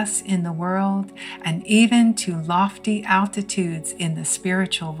success in the world and even to lofty altitudes in the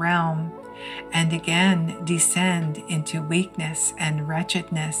spiritual realm, and again descend into weakness and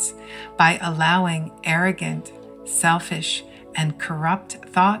wretchedness by allowing arrogant, selfish, and corrupt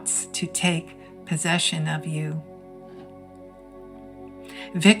thoughts to take possession of you.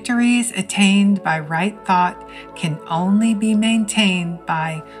 Victories attained by right thought can only be maintained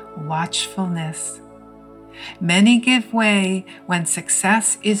by watchfulness. Many give way when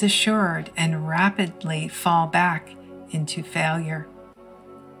success is assured and rapidly fall back into failure.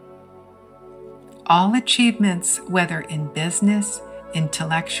 All achievements, whether in business,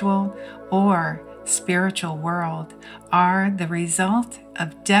 intellectual, or spiritual world, are the result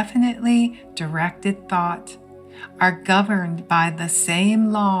of definitely directed thought, are governed by the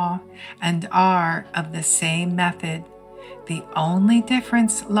same law, and are of the same method. The only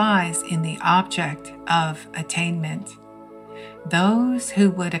difference lies in the object of attainment. Those who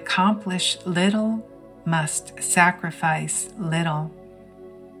would accomplish little must sacrifice little.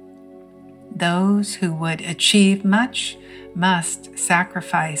 Those who would achieve much must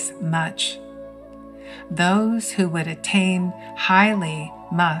sacrifice much. Those who would attain highly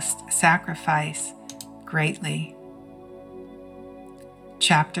must sacrifice greatly.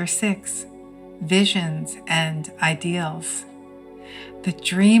 Chapter 6. Visions and Ideals. The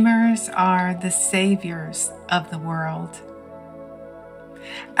dreamers are the saviors of the world.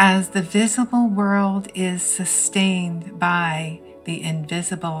 As the visible world is sustained by the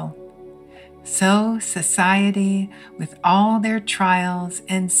invisible, so society, with all their trials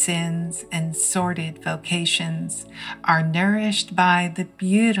and sins and sordid vocations, are nourished by the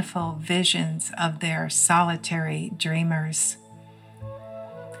beautiful visions of their solitary dreamers.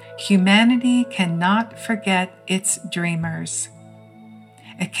 Humanity cannot forget its dreamers.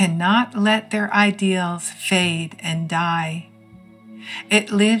 It cannot let their ideals fade and die.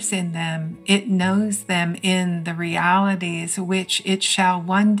 It lives in them. It knows them in the realities which it shall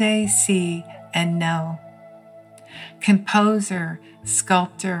one day see and know. Composer,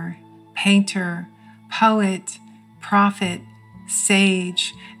 sculptor, painter, poet, prophet,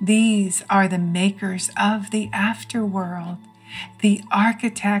 sage, these are the makers of the afterworld, the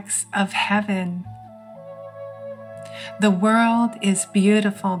architects of heaven. The world is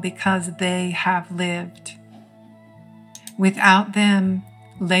beautiful because they have lived. Without them,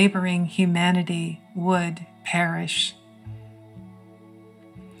 laboring humanity would perish.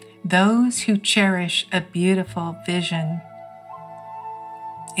 Those who cherish a beautiful vision,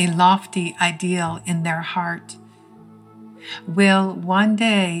 a lofty ideal in their heart, will one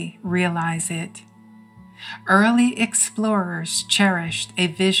day realize it. Early explorers cherished a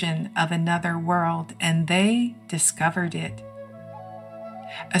vision of another world, and they discovered it.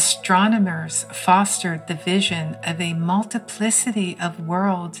 Astronomers fostered the vision of a multiplicity of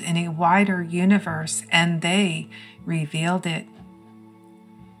worlds in a wider universe, and they revealed it.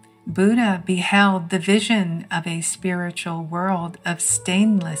 Buddha beheld the vision of a spiritual world of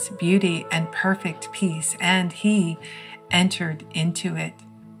stainless beauty and perfect peace, and he entered into it.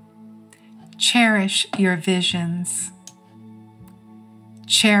 Cherish your visions.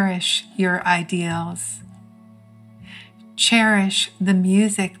 Cherish your ideals. Cherish the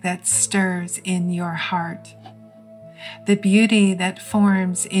music that stirs in your heart, the beauty that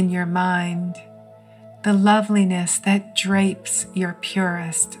forms in your mind, the loveliness that drapes your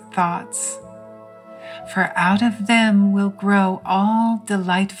purest thoughts. For out of them will grow all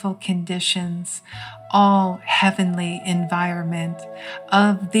delightful conditions, all heavenly environment.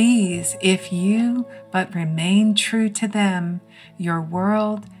 Of these, if you but remain true to them, your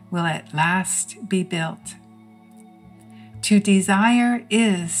world will at last be built. To desire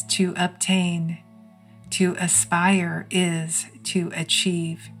is to obtain. To aspire is to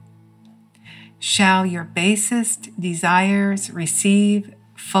achieve. Shall your basest desires receive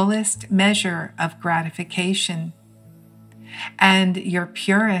fullest measure of gratification, and your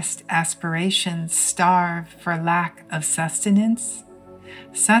purest aspirations starve for lack of sustenance?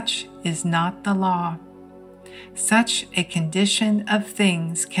 Such is not the law. Such a condition of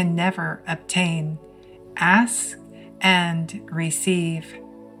things can never obtain. Ask and receive.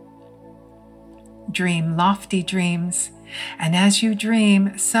 Dream lofty dreams, and as you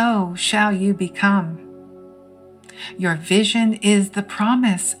dream, so shall you become. Your vision is the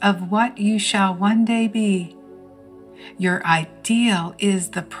promise of what you shall one day be. Your ideal is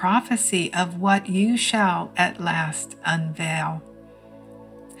the prophecy of what you shall at last unveil.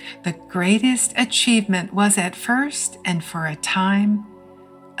 The greatest achievement was at first and for a time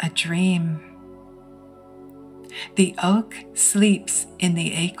a dream. The oak sleeps in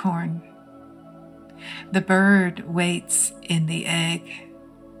the acorn. The bird waits in the egg.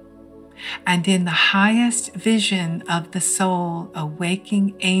 And in the highest vision of the soul, a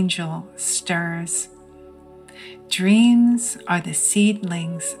waking angel stirs. Dreams are the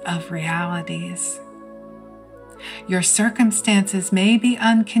seedlings of realities. Your circumstances may be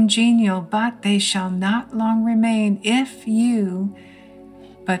uncongenial, but they shall not long remain if you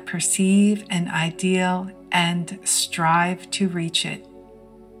but perceive an ideal and strive to reach it.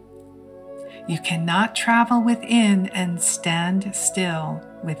 You cannot travel within and stand still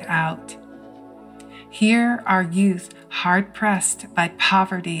without. Here are youth hard-pressed by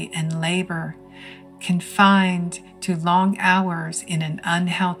poverty and labor, confined to long hours in an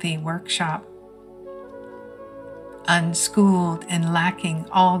unhealthy workshop, unschooled and lacking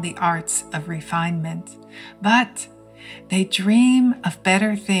all the arts of refinement. But they dream of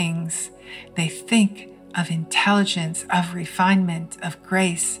better things. They think of intelligence, of refinement, of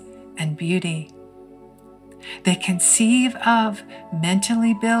grace and beauty. They conceive of,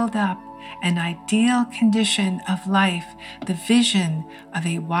 mentally build up, an ideal condition of life, the vision of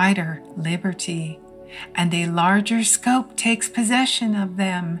a wider liberty, and a larger scope takes possession of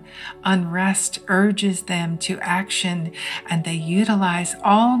them. Unrest urges them to action, and they utilize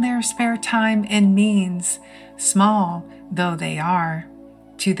all their spare time and means, small though they are,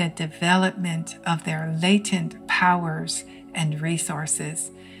 to the development of their latent powers and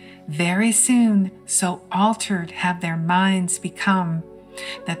resources. Very soon, so altered have their minds become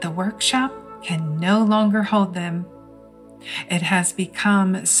that the workshop can no longer hold them. It has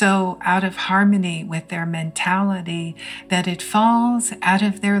become so out of harmony with their mentality that it falls out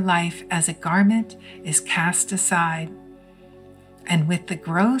of their life as a garment is cast aside. And with the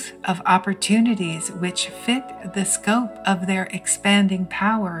growth of opportunities which fit the scope of their expanding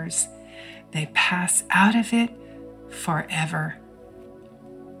powers, they pass out of it forever.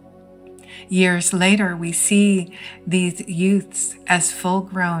 Years later, we see these youths as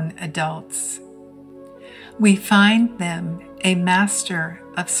full-grown adults. We find them a master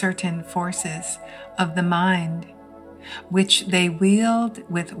of certain forces of the mind, which they wield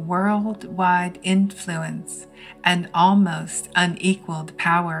with worldwide influence and almost unequaled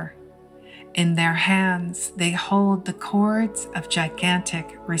power. In their hands, they hold the cords of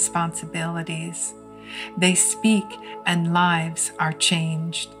gigantic responsibilities. They speak and lives are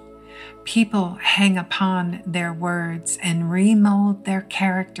changed. People hang upon their words and remold their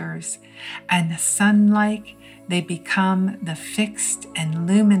characters, and sun-like they become the fixed and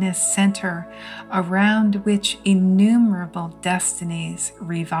luminous center around which innumerable destinies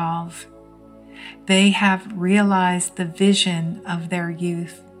revolve. They have realized the vision of their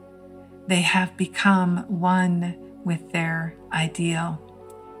youth. They have become one with their ideal.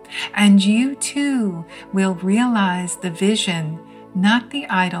 And you too will realize the vision, not the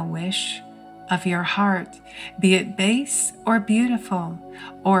idle wish, of your heart, be it base or beautiful,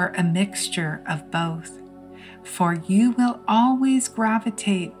 or a mixture of both. For you will always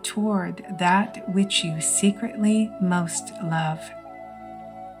gravitate toward that which you secretly most love.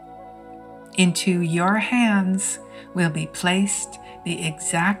 Into your hands will be placed the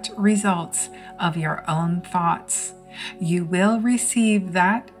exact results of your own thoughts. You will receive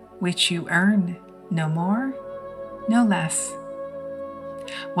that which you earn, no more, no less.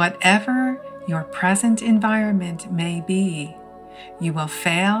 Whatever your present environment may be, you will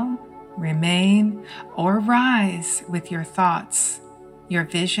fail, remain, or rise with your thoughts, your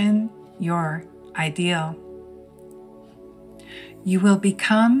vision, your ideal. You will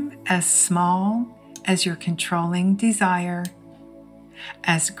become as small as your controlling desire,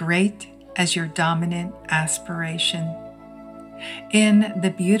 as great as your dominant aspiration. In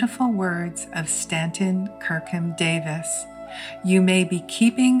the beautiful words of Stanton Kirkham Davis, you may be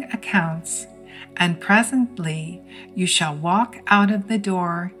keeping accounts, and presently you shall walk out of the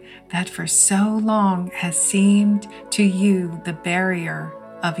door that for so long has seemed to you the barrier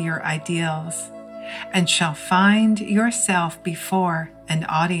of your ideals, and shall find yourself before an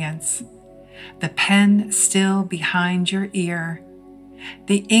audience, the pen still behind your ear,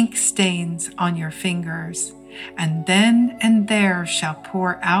 the ink stains on your fingers, and then and there shall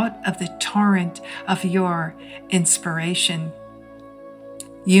pour out of the torrent of your inspiration.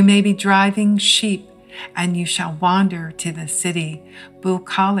 You may be driving sheep, and you shall wander to the city,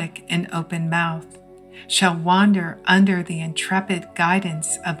 bucolic and open mouthed, shall wander under the intrepid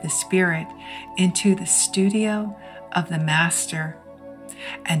guidance of the Spirit into the studio of the Master.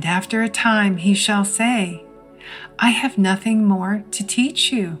 And after a time he shall say, I have nothing more to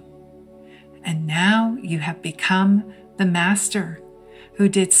teach you. And now you have become the Master, who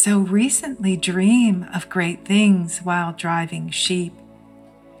did so recently dream of great things while driving sheep.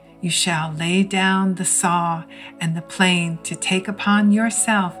 You shall lay down the saw and the plane to take upon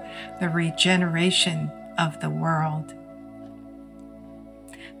yourself the regeneration of the world.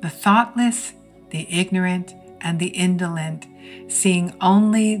 The thoughtless, the ignorant, and the indolent, seeing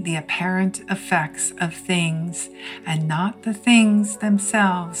only the apparent effects of things and not the things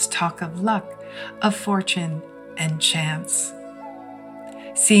themselves, talk of luck, of fortune, and chance.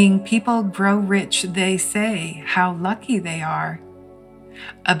 Seeing people grow rich, they say how lucky they are.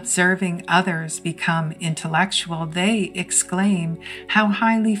 Observing others become intellectual, they exclaim how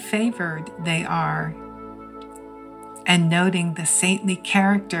highly favored they are. And noting the saintly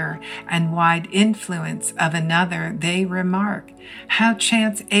character and wide influence of another, they remark how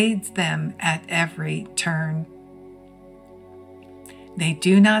chance aids them at every turn. They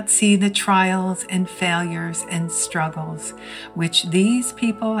do not see the trials and failures and struggles which these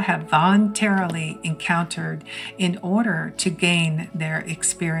people have voluntarily encountered in order to gain their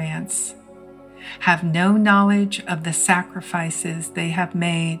experience, have no knowledge of the sacrifices they have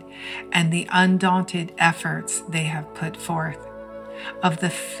made and the undaunted efforts they have put forth, of the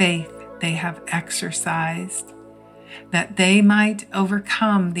faith they have exercised, that they might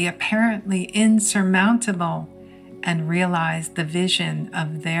overcome the apparently insurmountable and realize the vision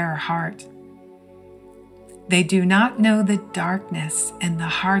of their heart. They do not know the darkness and the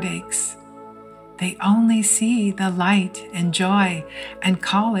heartaches. They only see the light and joy and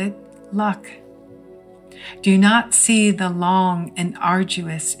call it luck. Do not see the long and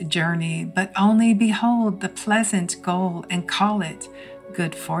arduous journey, but only behold the pleasant goal and call it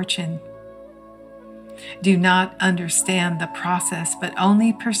good fortune. Do not understand the process, but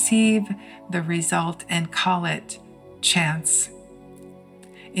only perceive the result and call it chance.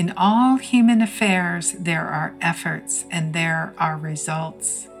 In all human affairs, there are efforts and there are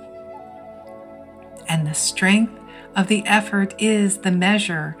results. And the strength of the effort is the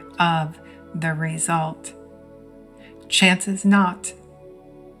measure of the result. Chance is not.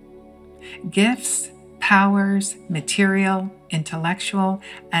 Gifts, powers, material, intellectual,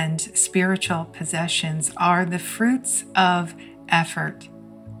 and spiritual possessions are the fruits of effort.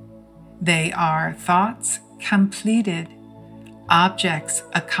 They are thoughts completed, objects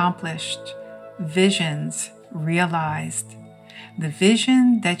accomplished, visions realized. The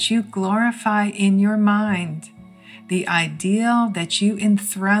vision that you glorify in your mind, the ideal that you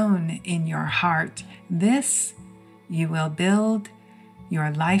enthrone in your heart, this you will build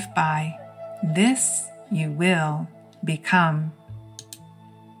your life by. This you will become.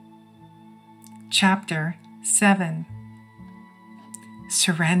 Chapter 7.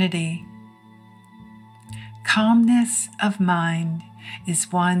 Serenity. Calmness of mind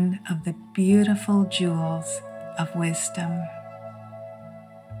is one of the beautiful jewels of wisdom.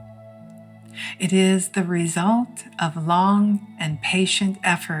 It is the result of long and patient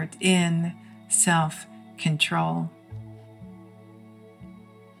effort in self-control.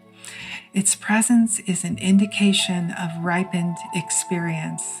 Its presence is an indication of ripened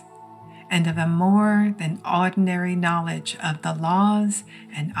experience and of a more than ordinary knowledge of the laws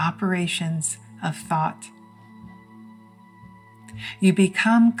and operations of thought. You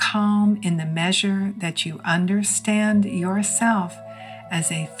become calm in the measure that you understand yourself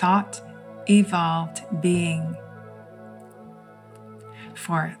as a thought-evolved being.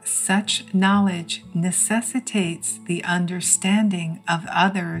 For such knowledge necessitates the understanding of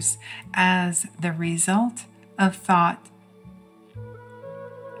others as the result of thought.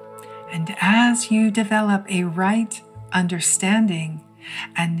 And as you develop a right understanding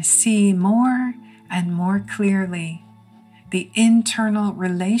and see more and more clearly the internal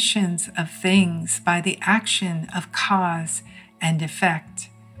relations of things by the action of cause and effect,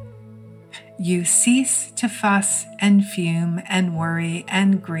 you cease to fuss and fume and worry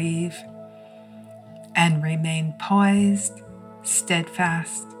and grieve, and remain poised,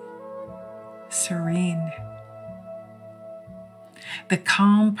 steadfast, serene. The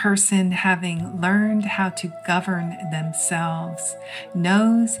calm person, having learned how to govern themselves,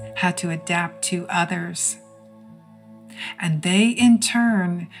 knows how to adapt to others. And they in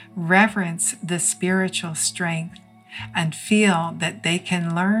turn reverence the spiritual strength and feel that they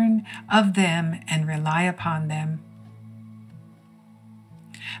can learn of them and rely upon them.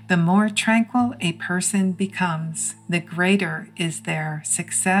 The more tranquil a person becomes, the greater is their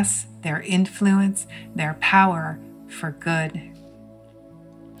success, their influence, their power for good.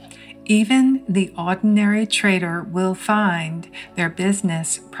 Even the ordinary trader will find their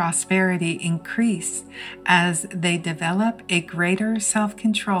business prosperity increase as they develop a greater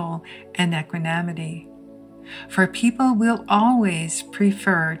self-control and equanimity. For people will always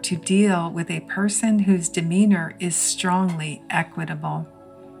prefer to deal with a person whose demeanor is strongly equitable.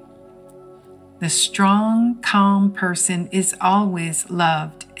 The strong, calm person is always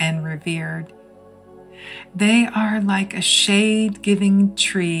loved and revered. They are like a shade-giving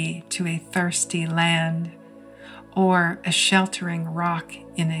tree to a thirsty land, or a sheltering rock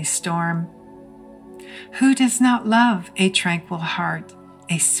in a storm. Who does not love a tranquil heart,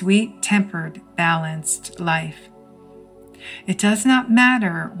 a sweet-tempered, balanced life? It does not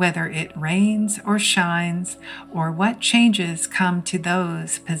matter whether it rains or shines, or what changes come to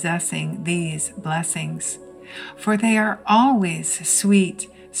those possessing these blessings, for they are always sweet,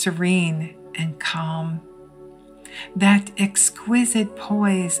 serene, and calm. That exquisite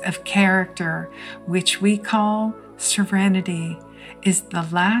poise of character, which we call serenity, is the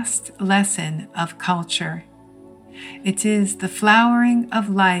last lesson of culture. It is the flowering of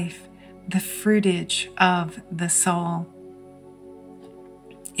life, the fruitage of the soul.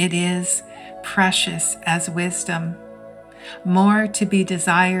 It is precious as wisdom, more to be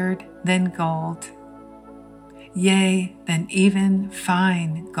desired than gold, yea, than even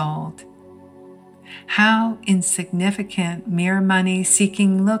fine gold. How insignificant mere money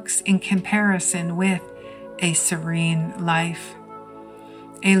seeking looks in comparison with a serene life.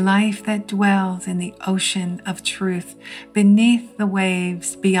 A life that dwells in the ocean of truth, beneath the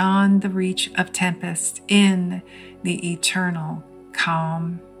waves, beyond the reach of tempest, in the eternal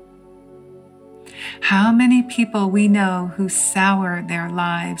calm. How many people we know who sour their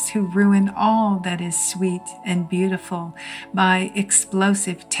lives, who ruin all that is sweet and beautiful by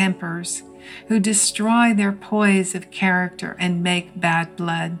explosive tempers, who destroy their poise of character and make bad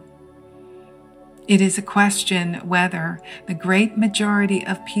blood. It is a question whether the great majority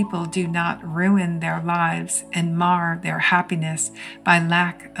of people do not ruin their lives and mar their happiness by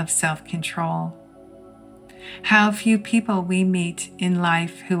lack of self-control. How few people we meet in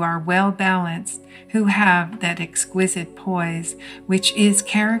life who are well balanced, who have that exquisite poise which is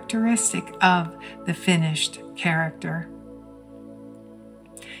characteristic of the finished character.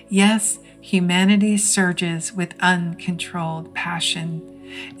 Yes, humanity surges with uncontrolled passion,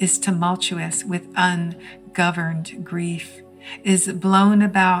 is tumultuous with ungoverned grief, is blown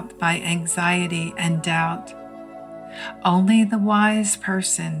about by anxiety and doubt. Only the wise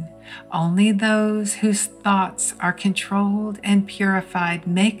person, only those whose thoughts are controlled and purified,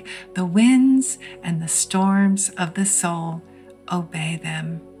 make the winds and the storms of the soul obey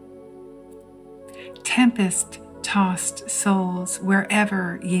them. Tempest-tossed souls,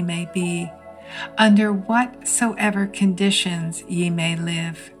 wherever ye may be, under whatsoever conditions ye may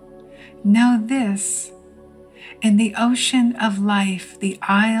live, know this: in the ocean of life the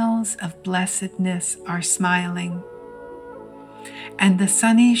isles of blessedness are smiling, and the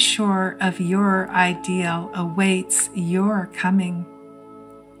sunny shore of your ideal awaits your coming.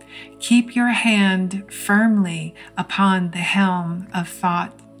 Keep your hand firmly upon the helm of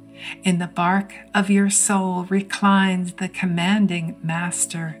thought. In the bark of your soul reclines the commanding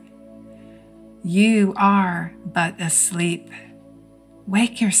master. You are but asleep.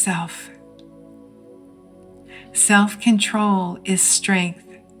 Wake yourself. Self-control is strength.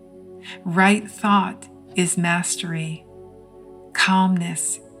 Right thought is mastery.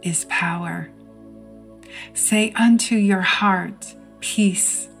 Calmness is power. Say unto your heart,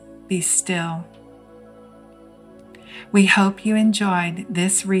 peace, be still. We hope you enjoyed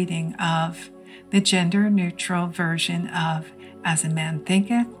this reading of the gender-neutral version of As a Man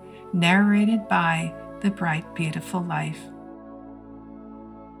Thinketh, narrated by The Bright Beautiful Life.